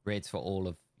raids for all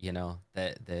of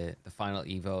the final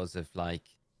evos of like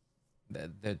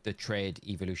the trade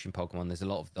evolution Pokemon. There's a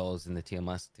lot of those in the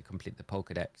TMS to complete the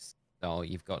Pokedex. So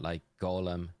you've got like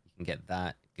Golem, you can get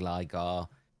that, Gligar,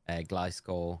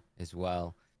 Gliscor as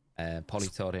well,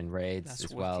 Politoed in raids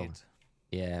as well.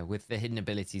 Yeah, with the hidden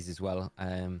abilities as well.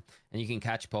 And you can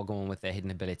catch Pokemon with their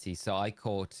hidden abilities. So I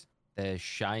caught the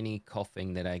shiny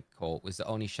Coughing that I caught was the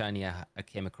only shiny I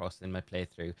came across in my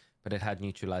playthrough, but it had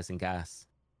neutralizing gas.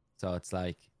 So it's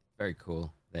like very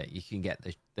cool that you can get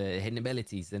the hidden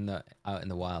abilities out in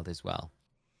the wild as well.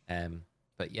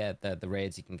 But yeah, the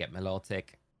raids, you can get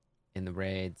Milotic in the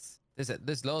raids.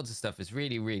 There's loads of stuff. It's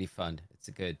really, really fun. It's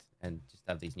a good, and just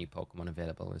have these new Pokemon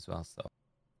available as well. So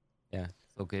yeah,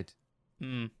 it's all good.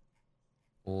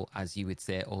 Or as you would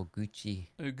say, or Gucci.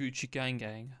 Oh, Gucci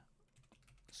gang.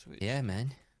 Switch. Yeah,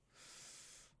 man.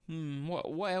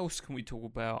 What else can we talk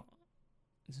about?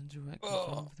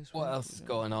 What else is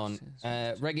going on?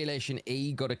 Regulation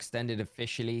E got extended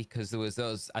officially because there was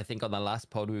those. I think on the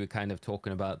last pod we were kind of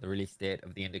talking about the release date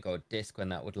of the Indigo disc, when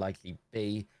that would likely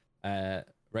be.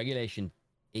 Regulation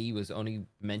E was only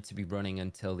meant to be running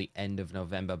until the end of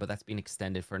November, but that's been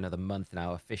extended for another month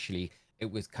now officially.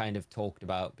 It was kind of talked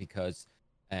about because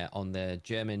on the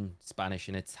German, Spanish,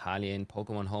 and Italian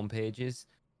Pokemon homepages,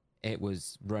 it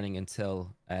was running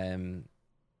until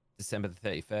December the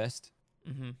 31st.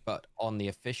 But on the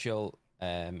official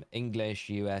English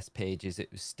US pages,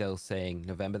 it was still saying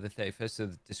November the 31st. So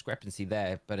the discrepancy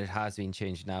there, but it has been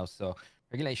changed now. So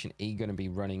Regulation E going to be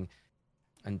running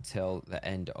until the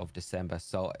end of December.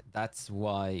 So that's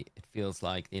why it feels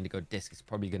like the Indigo disc is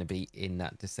probably going to be in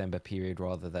that December period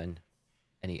rather than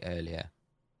any earlier.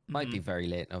 Might be very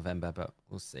late November, but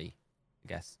we'll see, I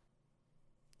guess.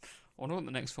 I wonder what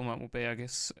the next format will be. I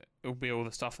guess it'll be all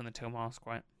the stuff in the Tail Mask,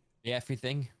 right? Yeah,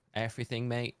 everything,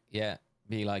 mate. Yeah,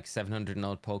 be like 700 and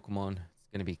odd Pokemon.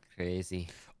 It's going to be crazy.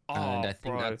 And I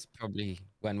think that's probably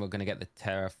when we're going to get the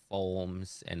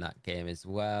Terraforms in that game as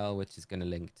well, which is going to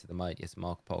link to the Mightiest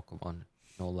Mark Pokemon and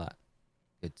all that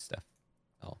good stuff.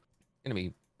 Oh,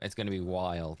 it's going to be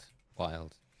wild.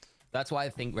 That's why I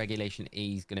think Regulation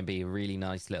E is going to be a really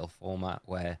nice little format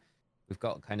where we've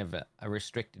got kind of a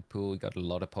restricted pool. We've got a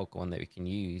lot of Pokemon that we can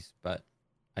use, but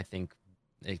I think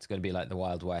it's going to be like the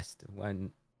Wild West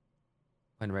when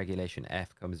Regulation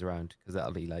F comes around, because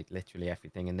that'll be like literally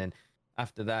everything. And then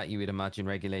after that, you would imagine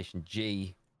Regulation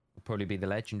G will probably be the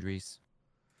legendaries.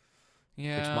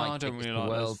 Yeah, I don't really like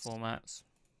those formats.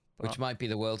 Which might be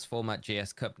the World's format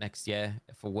GS Cup next year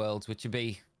for Worlds, which would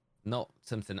be not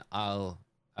something I'll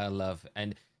love.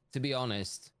 And to be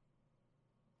honest,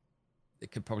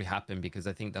 it could probably happen because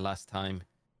I think the last time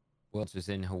Worlds was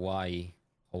in Hawaii,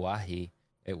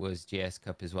 it was GS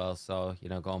Cup as well. So,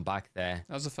 going back there.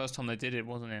 That was the first time they did it,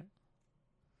 wasn't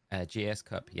it? GS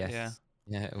Cup, yes.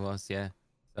 Yeah, it was, yeah.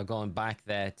 So going back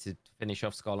there to finish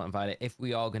off Scarlet and Violet, if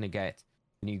we are going to get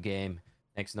a new game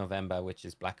next November, which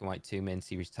is Black and White 2 main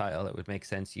series title, it would make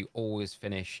sense you always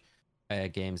finish a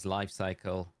game's life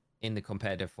cycle in the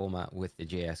competitive format with the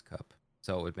GS Cup.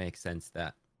 So it would make sense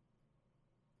that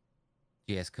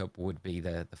GS Cup would be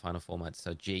the final format.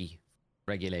 So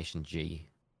Regulation G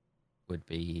would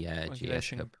be GS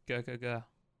Cup. Go.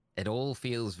 It all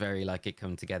feels very like it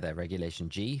come together. Regulation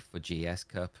G for GS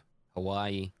Cup.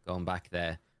 Hawaii, going back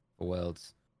there for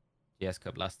Worlds. GS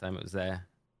Cup last time it was there.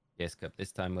 GS Cup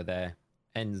this time we're there.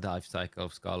 End life cycle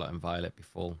of Scarlet and Violet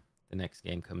before the next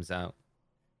game comes out.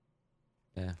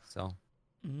 Yeah, so.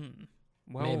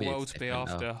 Well, Worlds be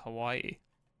after Hawaii?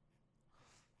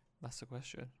 That's the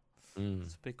question.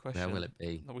 It's a big question. Where will it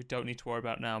be? That we don't need to worry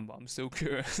about now, but I'm still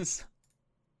curious.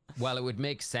 Well, it would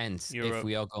make sense if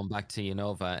we are going back to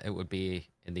Unova. It would be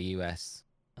in the US,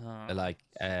 like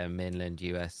mainland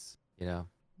US,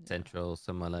 central,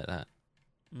 somewhere like that.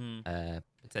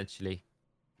 Potentially.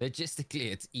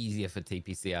 Logistically, it's easier for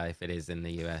TPCI if it is in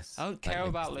the US. I don't care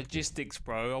about logistics,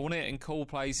 bro. I want it in cool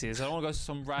places. I don't want to go to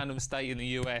some random state in the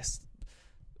US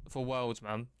for Worlds,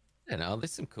 man. I don't know.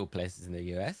 There's some cool places in the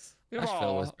US.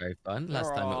 Nashville was very fun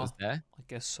last time it was there. I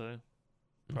guess so.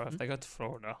 Bro, if they go to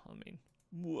Florida, I mean,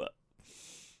 what?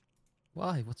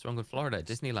 Why? What's wrong with Florida?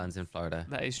 Disneyland's in Florida.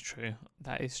 That is true.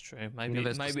 Maybe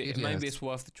it's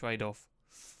worth the trade-off.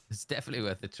 It's definitely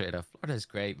worth the trade-off. Florida's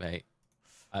great, mate.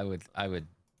 I would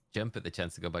jump at the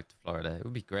chance to go back to Florida. It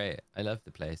would be great. I love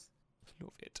the place.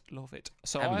 Love it.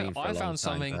 So I found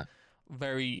something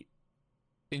very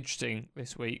interesting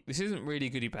this week. This isn't really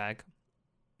goodie bag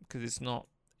because it's not.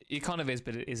 It kind of is,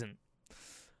 but it isn't.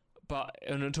 But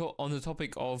on the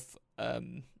topic of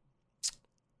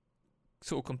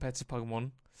sort of competitive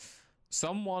Pokemon,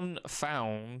 someone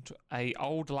found a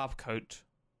old lab coat,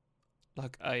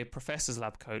 like a professor's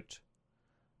lab coat,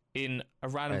 in a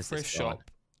random thrift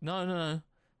shop. No.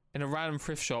 In a random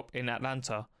thrift shop in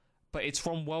Atlanta, but it's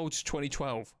from Worlds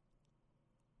 2012.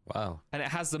 Wow. And it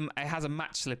has a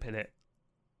match slip in it.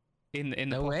 In the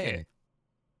No pocket. way.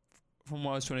 From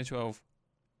Worlds 2012.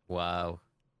 Wow.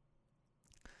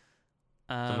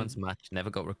 Someone's match never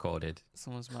got recorded.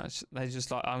 Someone's match. They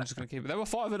just like, I'm just gonna keep it. They were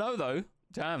 5-0 though.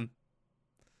 Damn.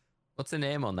 What's the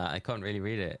name on that? I can't really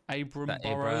read it. Abram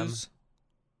Burrows.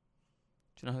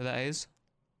 Do you know who that is?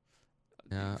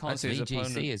 No, that's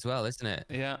VGC as well, isn't it?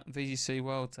 Yeah, VGC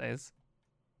World says.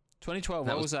 2012,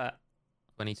 what was that?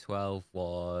 2012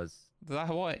 was... Was that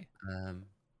Hawaii?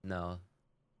 No.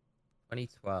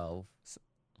 2012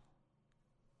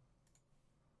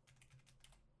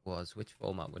 was... Which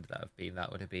format would that have been?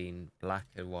 That would have been black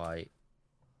and white.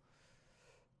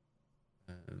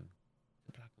 Black and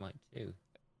white too.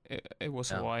 It was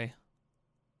Hawaii.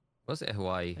 Was it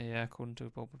Hawaii? Yeah, according to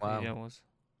Bulbapedia, it was.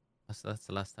 That's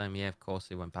the last time. Yeah, of course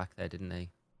they went back there, didn't they?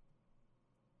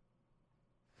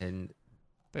 And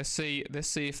let's see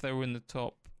if they were in the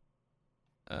top.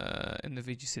 In the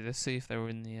VGC, let's see if they were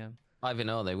in the. I even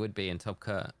know they would be in top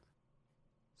cut.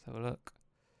 Let's have a look.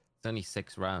 It's only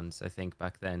 6 rounds, I think,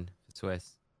 back then for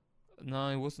Swiss. No,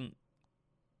 it wasn't.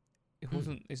 It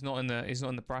wasn't. It's not in the. It's not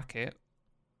in the bracket.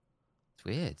 It's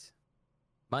weird.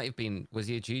 Might have been. Was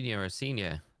he a junior or a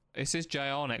senior? It says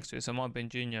JR next to it, so it might have been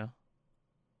junior.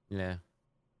 Yeah.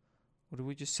 What did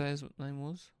we just say his name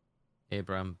was?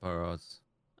 Abram Burrows.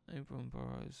 Abram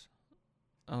Burrows.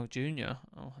 Oh, junior.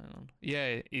 Oh, hang on.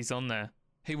 Yeah, he's on there.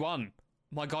 He won.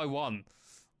 My guy won.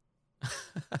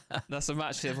 That's a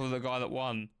match here for the guy that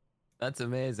won. That's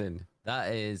amazing.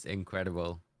 That is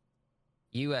incredible.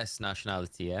 US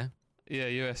nationality, yeah? Yeah,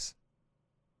 US.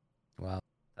 Wow.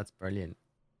 That's brilliant.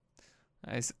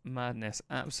 That is madness.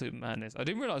 Absolute madness. I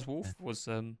didn't realise Wolf was...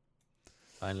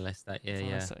 finalist that year,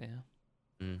 finalist that year.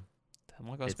 Damn,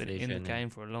 my guy's been in the game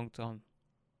for a long time.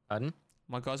 Pardon?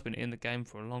 My guy's been in the game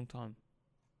for a long time.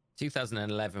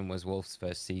 2011 was Wolf's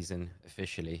first season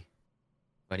officially,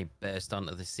 when he burst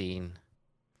onto the scene.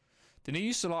 Didn't he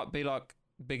used to be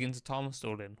big into timer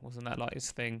stalling? Wasn't that like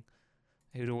his thing?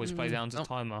 He would always play down to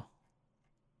timer.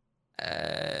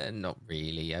 Not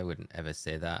really. I wouldn't ever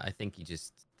say that. I think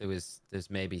there's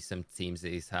maybe some teams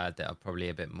that he's had that are probably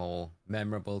a bit more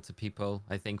memorable to people.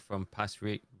 I think from past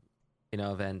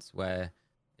events where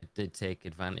it did take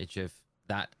advantage of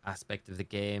that aspect of the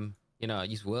game.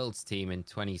 His Worlds team in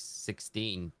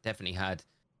 2016 definitely had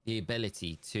the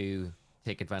ability to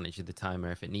take advantage of the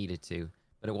timer if it needed to,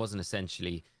 but it wasn't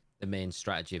essentially the main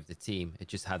strategy of the team. It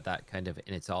just had that kind of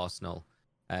in its arsenal.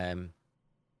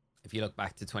 If you look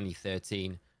back to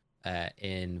 2013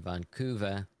 in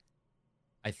Vancouver,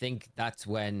 I think that's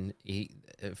when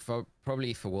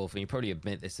probably for Wolf, and he probably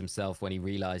admit this himself, when he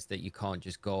realized that you can't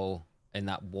just go in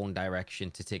that one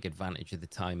direction to take advantage of the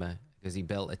timer, because he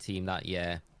built a team that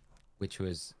year which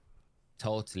was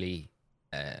totally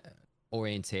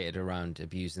orientated around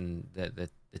abusing the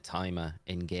timer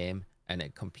in game, and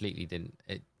it completely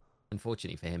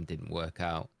unfortunately for him, didn't work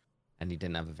out, and he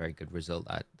didn't have a very good result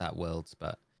at that Worlds.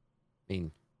 But I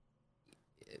mean,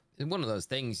 it's one of those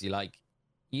things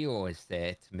you always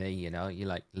say to me, you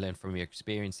learn from your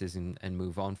experiences and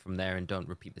move on from there, and don't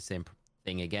repeat the same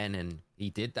thing again. And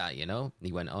he did that,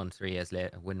 he went on 3 years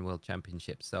later, win World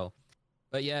Championships. So,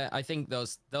 but yeah, I think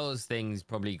those things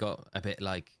probably got a bit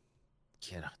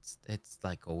it's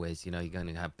like always, you're going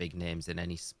to have big names in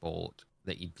any sport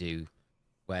that you do,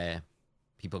 where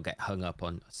people get hung up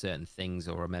on certain things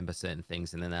or remember certain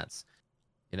things, and then that's,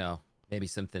 maybe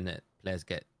something that players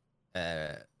get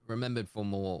remembered for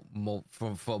more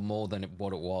than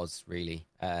what it was really.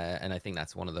 And I think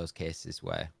that's one of those cases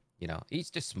where he's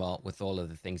just smart with all of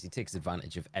the things. He takes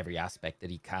advantage of every aspect that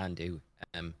he can do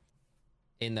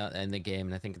in the game,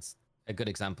 and I think it's a good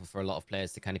example for a lot of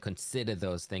players to kind of consider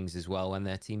those things as well when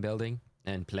they're team building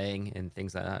and playing and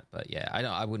things like that. But yeah,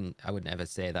 I wouldn't ever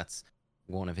say that's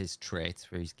one of his traits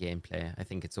for his gameplay. I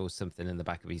think it's always something in the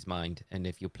back of his mind, and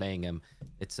if you're playing him,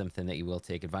 it's something that you will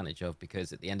take advantage of,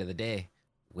 because at the end of the day,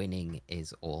 winning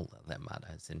is all that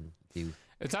matters. And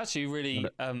it's actually really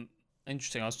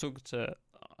interesting. I was talking to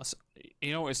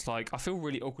it's like, I feel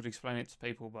really awkward explaining it to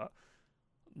people, but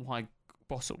my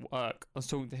boss at work, I was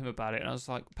talking to him about it, and I was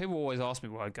like, people always ask me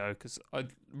where I go, because I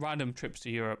random trips to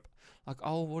Europe, like,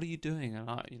 oh, what are you doing? And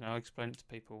I explain it to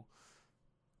people,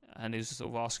 and he was sort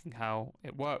of asking how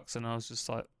it works, and I was just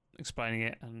like explaining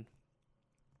it, and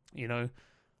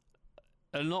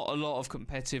not a lot of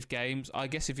competitive games. I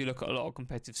guess if you look at a lot of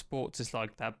competitive sports, it's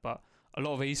like that. But a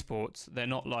lot of esports, they're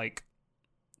not like,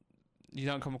 you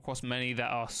don't come across many that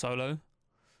are solo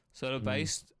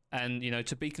based. And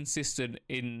to be consistent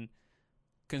in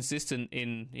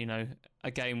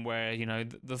a game where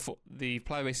the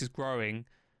player base is growing,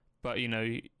 but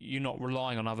you're not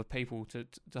relying on other people to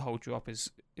hold you up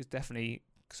is definitely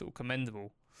sort of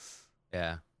commendable.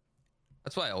 Yeah,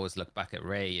 that's why I always look back at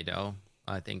Ray.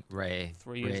 I think 3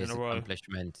 years in a row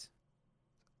accomplishment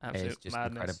is just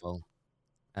madness. Incredible.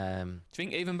 Do you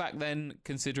think even back then,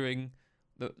 considering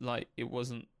that like it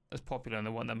wasn't as popular and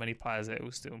there weren't that many players, it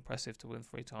was still impressive to win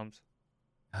 3 times?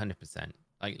 100%.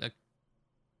 Like, look,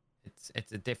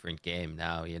 it's a different game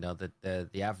now.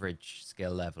 The average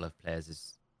skill level of players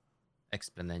is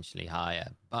exponentially higher,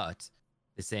 but at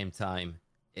the same time,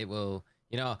 it will.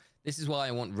 This is why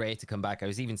I want Ray to come back. I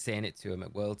was even saying it to him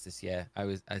at Worlds this year.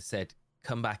 I said,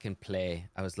 come back and play.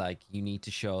 I was like, you need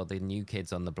to show the new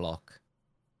kids on the block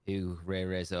who Ray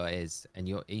Rizzo is,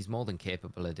 and he's more than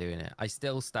capable of doing it. I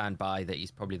still stand by that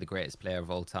he's probably the greatest player of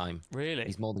all time. Really?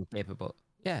 He's more than capable.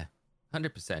 Yeah,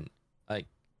 100%. Like,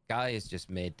 guy is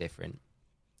just made different.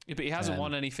 Yeah, but he hasn't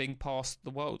won anything past the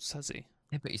Worlds, has he?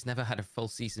 Yeah, but he's never had a full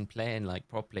season playing like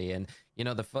properly. And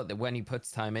when he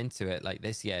puts time into it, like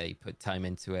this year, he put time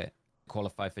into it,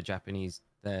 qualified for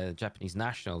the Japanese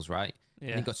nationals, right? Yeah.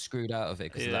 And he got screwed out of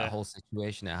it because of that whole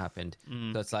situation that happened.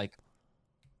 So it's like,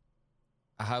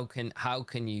 how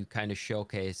can you kind of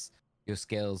showcase your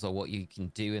skills or what you can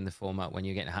do in the format when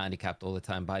you're getting handicapped all the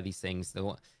time by these things?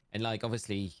 And like,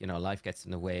 obviously, life gets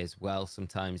in the way as well.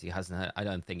 Sometimes I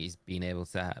don't think he's been able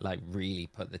to like really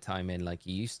put the time in like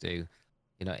he used to,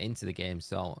 into the game.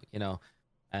 So,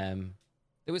 there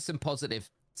was some positive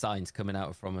signs coming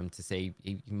out from him to say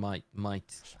he might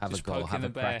have just a go, have a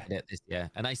crack at it this year.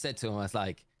 And I said to him, I was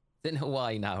like, it's in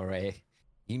Hawaii now, Ray.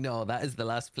 That is the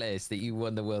last place that you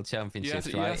won the World Championships,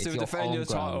 right? You have to defend your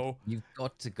title. You've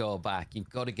got to go back. You've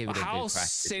got to give it a good practice. How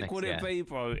sick would it be,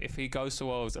 bro, if he goes to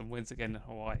Worlds and wins again in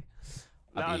Hawaii?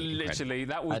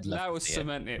 That would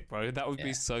cement it, bro. That would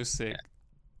be so sick.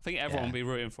 I think everyone would be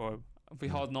rooting for him. It'd be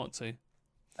hard not to.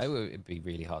 It'd be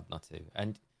really hard not to.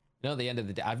 And at the end of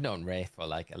the day, I've known Ray for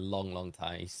like a long, long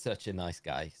time. He's such a nice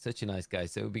guy. So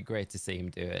it would be great to see him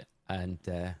do it. And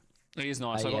he is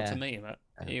nice. I got to meet him at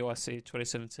EYC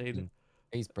 2017.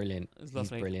 He's brilliant. He's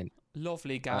lovely. He's brilliant.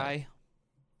 Lovely guy.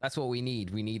 That's what we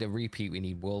need. We need a repeat. We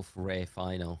need Wolf Ray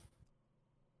final.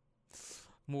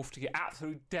 Morph to get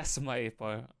absolutely decimated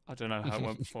by. I don't know how it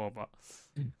went before, but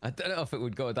I don't know if it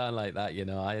would go down like that.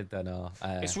 I don't know.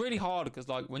 It's really hard because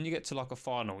like when you get to like a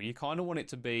final, you kind of want it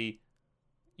to be.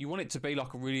 You want it to be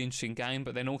like a really interesting game,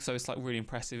 but then also it's like really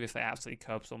impressive if they absolutely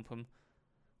curb stomp them.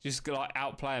 Just like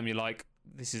outplay them. You're like,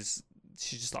 she's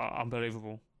just like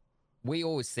unbelievable. We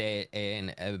always say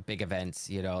in big events,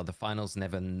 the finals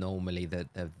never normally the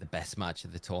best match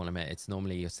of the tournament. It's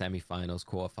normally your semi-finals,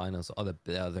 quarterfinals, or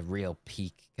the real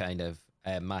peak kind of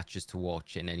matches to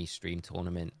watch in any stream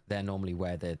tournament. They're normally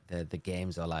where the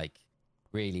games are like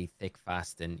really thick,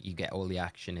 fast, and you get all the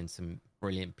action and some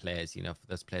brilliant players. For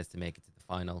those players to make it to the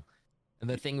final. And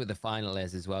the thing with the final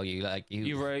is as well, you're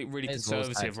really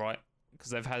conservative, right? Because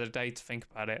they've had a day to think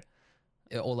about it.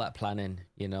 All that planning,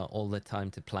 all the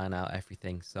time to plan out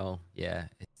everything. So yeah,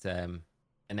 it's it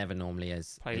never normally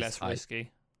is. Play less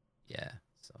risky. Yeah.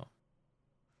 So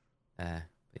but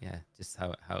yeah, just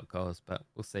how it goes. But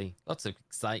we'll see. Lots of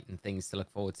exciting things to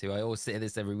look forward to. I always say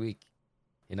this every week,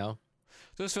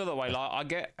 Just feel that way. Like I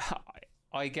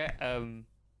get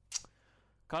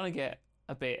kind of get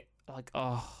a bit like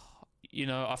I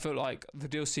feel like the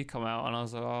DLC come out and I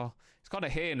was like, it's kind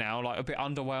of here now, like a bit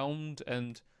underwhelmed,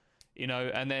 and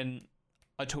and then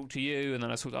I talked to you, and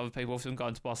then I talked to other people. Obviously, I'm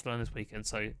going to Barcelona this weekend,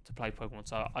 so to play Pokemon.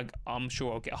 So I'm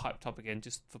sure I'll get hyped up again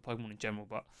just for Pokemon in general.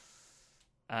 But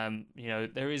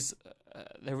there is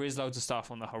loads of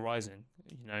stuff on the horizon.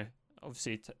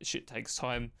 Obviously shit takes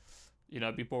time.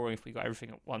 It'd be boring if we got everything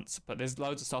at once. But there's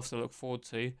loads of stuff to look forward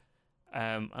to.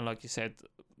 And like you said,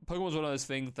 Pokemon's one of those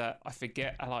things that I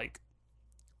forget. I like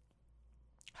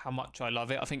how much I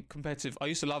love it. I think competitive. I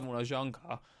used to love it when I was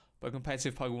younger. But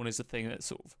competitive Pokemon is the thing that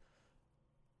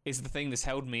is the thing that's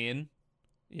held me in,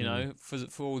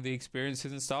 for all the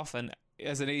experiences and stuff. And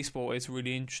as an esport, it's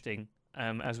really interesting.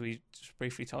 As we just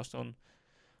briefly touched on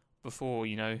before,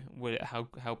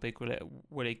 how big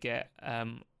will it get?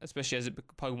 Especially as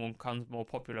Pokemon becomes more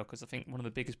popular, because I think one of the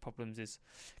biggest problems is,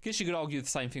 I guess you could argue the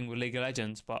same thing with League of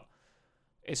Legends, but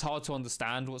it's hard to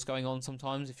understand what's going on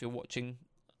sometimes if you're watching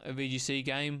a VGC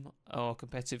game or a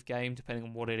competitive game, depending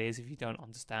on what it is. If you don't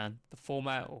understand the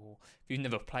format, or if you've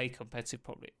never played competitive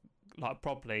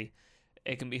properly,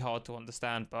 it can be hard to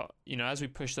understand. But as we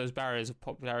push those barriers of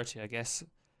popularity, I guess,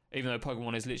 even though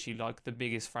Pokemon is literally like the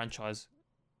biggest franchise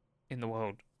in the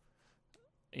world,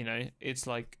 it's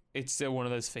like it's still one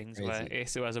of those things where it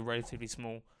still has a relatively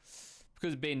small,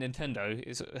 because being Nintendo,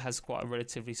 it has quite a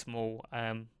relatively small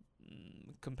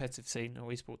competitive scene or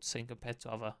esports scene compared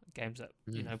to other games that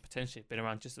potentially have been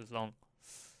around just as long.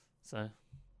 So,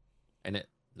 and it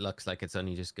looks like it's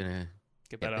only just gonna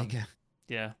get better. Bigger.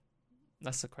 Yeah,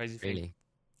 that's the crazy thing. Really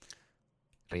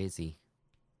crazy.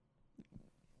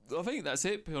 I think that's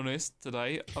it. To be honest,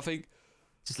 today I think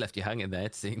just left you hanging there,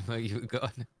 seeing where you were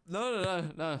gone.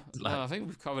 No. I think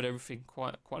we've covered everything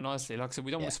quite nicely. Like I said,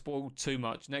 we don't want to spoil too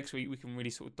much. Next week we can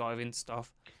really sort of dive into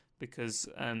stuff because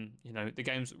the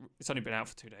game's it's only been out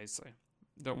for 2 days, so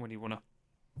don't really want to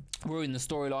ruin the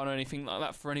storyline or anything like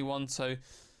that for anyone. So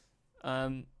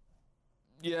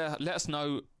let us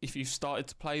know if you've started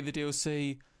to play the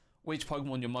DLC, which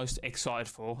Pokemon you're most excited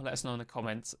for. Let us know in the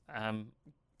comments.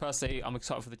 Personally, I'm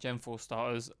excited for the Gen 4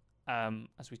 starters,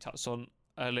 as we touched on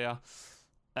earlier.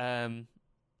 Hashtag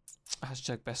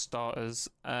best starters.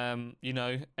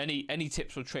 Any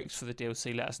tips or tricks for the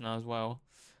DLC, let us know as well.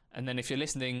 And then if you're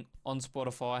listening on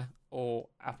Spotify or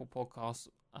Apple Podcasts,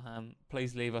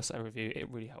 please leave us a review. It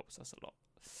really helps us a lot.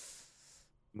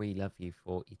 We love you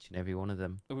for each and every one of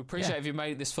them. We appreciate if you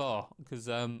made it this far, because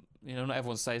not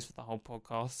everyone stays for the whole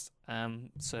podcast.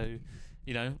 So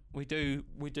we do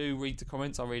read the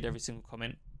comments. I read every single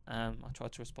comment. I try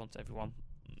to respond to everyone.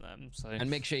 And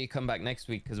make sure you come back next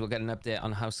week, because we'll get an update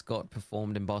on how Scott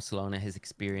performed in Barcelona, his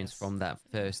experience from that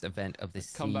first event of this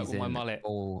season. Come back with my mullet.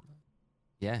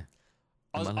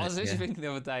 I was literally thinking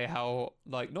the other day how,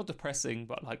 like, not depressing,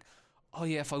 but like, oh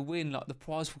yeah, if I win, like, the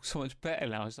prize will be so much better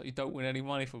now. It's like you don't win any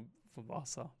money for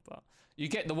Barca, but you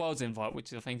get the world's invite,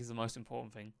 which I think is the most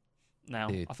important thing now.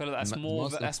 Dude, I feel like that's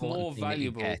more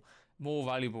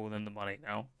valuable than the money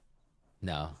now.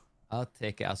 No, I'll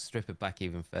take it. I'll strip it back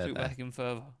even further. Strip back even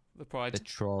further. The pride. The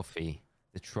trophy.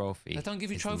 They don't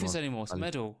give you trophies anymore. It's a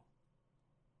medal.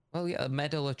 Well, yeah, a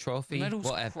medal, a trophy, the medal's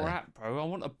whatever. Crap, bro. I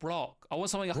want a block. I want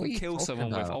something I can kill someone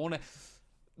with. I want to.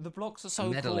 The blocks are so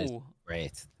cool. The medal is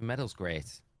great. The medal's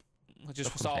great. I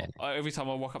just start every time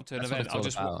I walk up to an event, I'll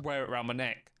just wear it around my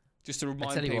neck, just to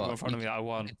remind people in front of me that I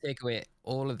won. You take away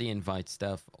all of the invite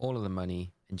stuff, all of the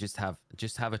money, and just have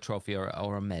a trophy or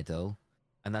a medal,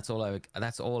 and that's all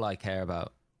I care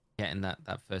about. Getting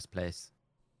that first place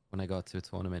when I go to a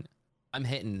tournament. I'm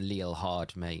hitting Lille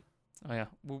hard, mate. Oh yeah,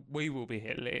 we will be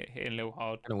hitting Lille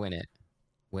hard. I'm gonna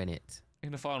win it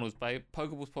in the finals, babe.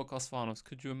 Pokeballs podcast finals.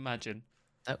 Could you imagine?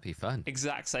 That'd be fun.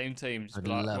 Exact same teams. I'd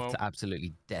love to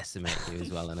absolutely decimate you as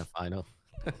well in a final.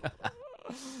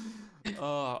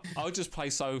 I'll just play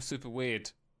so super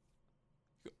weird.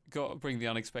 Got to bring the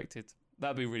unexpected.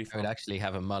 That'd be really fun. I would actually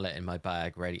have a mullet in my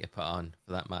bag ready to put on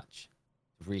for that match.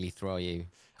 Really throw you.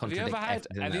 Have you ever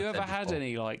had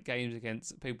any like games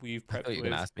against people you've prepped with? I thought you were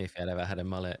going to ask me if I'd ever had a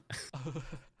mullet.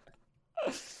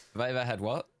 Have I ever had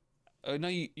what? No,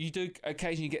 you do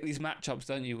occasionally get these matchups,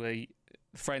 don't you, where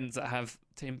friends that have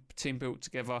team built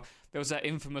together. There was that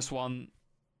infamous one.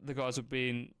 The guys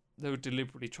they were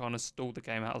deliberately trying to stall the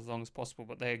game out as long as possible,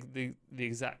 but they're the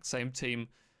exact same team.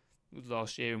 It was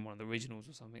last year in one of the regionals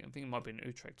or something. I think it might be in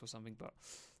Utrecht or something, but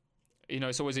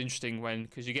it's always interesting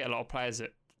because you get a lot of players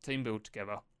that team build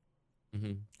together.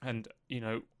 Mm-hmm. And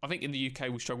I think in the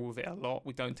UK we struggle with it a lot.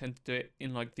 We don't tend to do it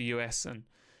in like the US and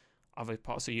other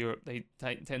parts of Europe. They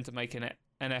tend to make an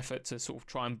effort to sort of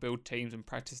try and build teams and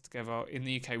practice together. In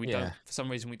the UK we don't. For some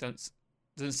reason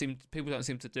people don't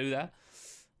seem to do that.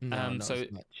 No, so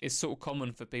it's sort of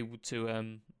common for people to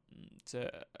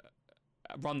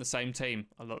run the same team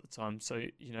a lot of the time. So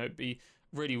it'd be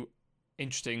really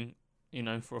interesting.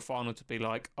 For a final to be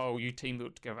like, oh, you team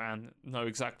built together and know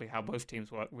exactly how both teams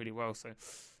work really well. So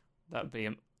that would be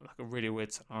like a really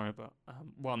weird scenario, but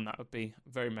one that would be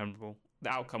very memorable. The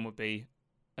outcome would be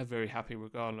a very happy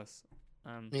regardless.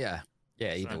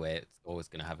 Either way, it's always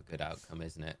going to have a good outcome,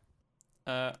 isn't it?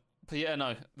 But yeah,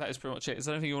 no, that is pretty much it. Is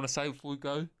there anything you want to say before we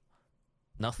go?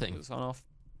 Nothing. Sign off.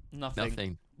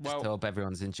 Nothing. Just hope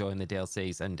everyone's enjoying the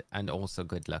DLCs and also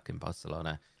good luck in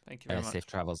Barcelona. Thank you very much. Safe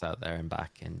travels out there and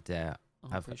back, and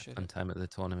have a fun time at the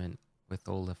tournament with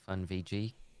all the fun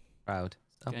VG crowd.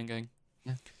 So, gang.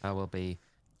 Yeah, I will be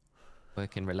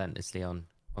working relentlessly on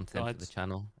content for the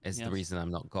channel. Is the reason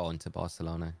I'm not going to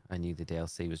Barcelona. I knew the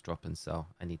DLC was dropping, so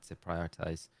I need to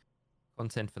prioritize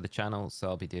content for the channel. So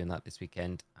I'll be doing that this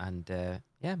weekend. And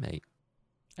yeah, mate.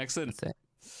 Excellent. That's it.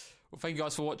 Well, thank you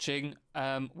guys for watching.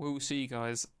 We'll see you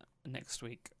guys next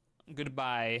week.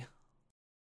 Goodbye.